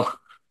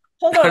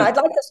 Hold on, I'd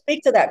like to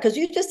speak to that because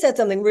you just said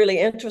something really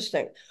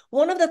interesting.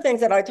 One of the things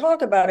that I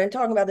talk about in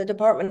talking about the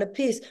Department of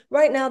Peace,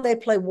 right now they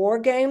play war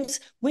games.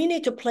 We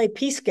need to play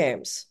peace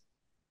games.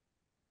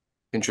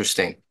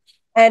 Interesting.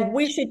 And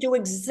we should do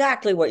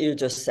exactly what you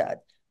just said.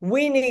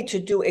 We need to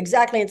do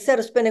exactly, instead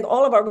of spending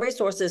all of our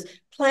resources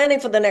planning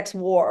for the next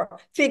war,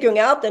 figuring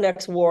out the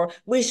next war,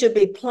 we should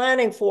be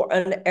planning for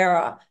an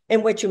era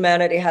in which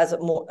humanity has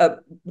a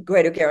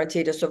greater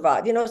guarantee to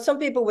survive. You know, some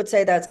people would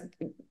say that's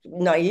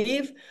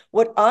naive.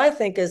 What I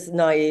think is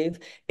naive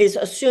is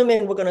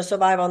assuming we're going to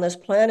survive on this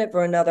planet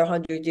for another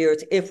 100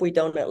 years if we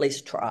don't at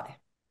least try.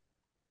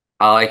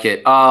 I like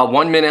it.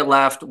 1 minute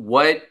left.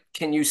 What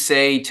can you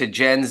say to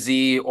Gen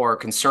Z or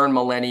concerned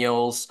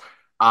millennials,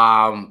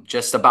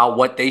 just about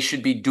what they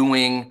should be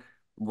doing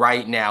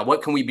right now?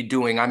 What can we be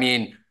doing? I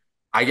mean,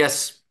 I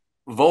guess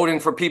voting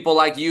for people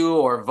like you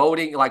or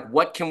voting, like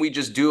what can we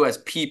just do as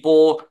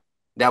people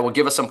that will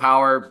give us some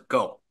power,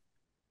 go.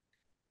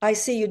 I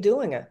see you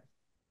doing it.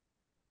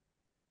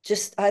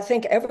 Just, I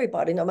think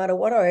everybody, no matter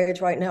what our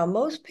age right now,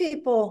 most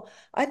people,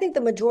 I think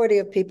the majority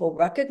of people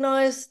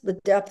recognize the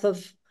depth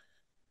of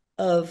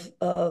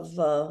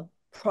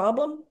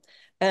problem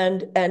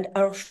and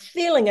are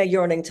feeling a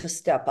yearning to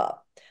step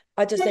up.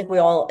 I just think we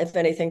all, if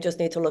anything, just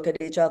need to look at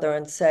each other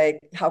and say,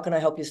 how can I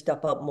help you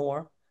step up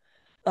more?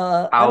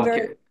 I'm How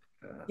very,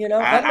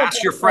 I'm a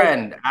ask your bit like,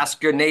 friend,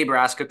 ask your neighbor,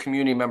 ask a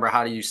community member,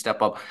 how do you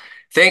step up?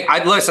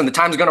 I listen, the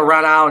time's gonna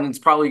run out and it's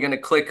probably gonna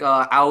click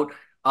out.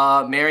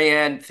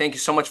 Marianne, thank you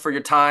so much for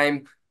your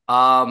time.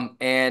 And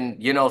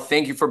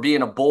thank you for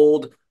being a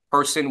bold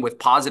person with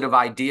positive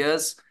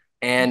ideas.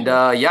 And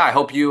yeah, I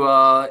hope you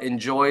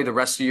enjoy the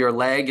rest of your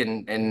leg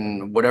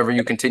and whatever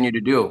you continue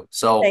to do.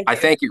 So thank I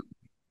you. thank you.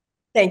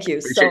 Thank you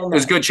Appreciate it. so It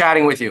was much. good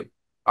chatting with you.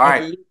 All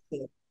Thank right. you. You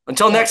too.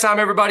 Until Bye. next time,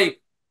 everybody.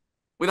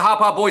 We the Hop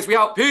Hop Boys, we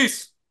out.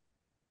 Peace.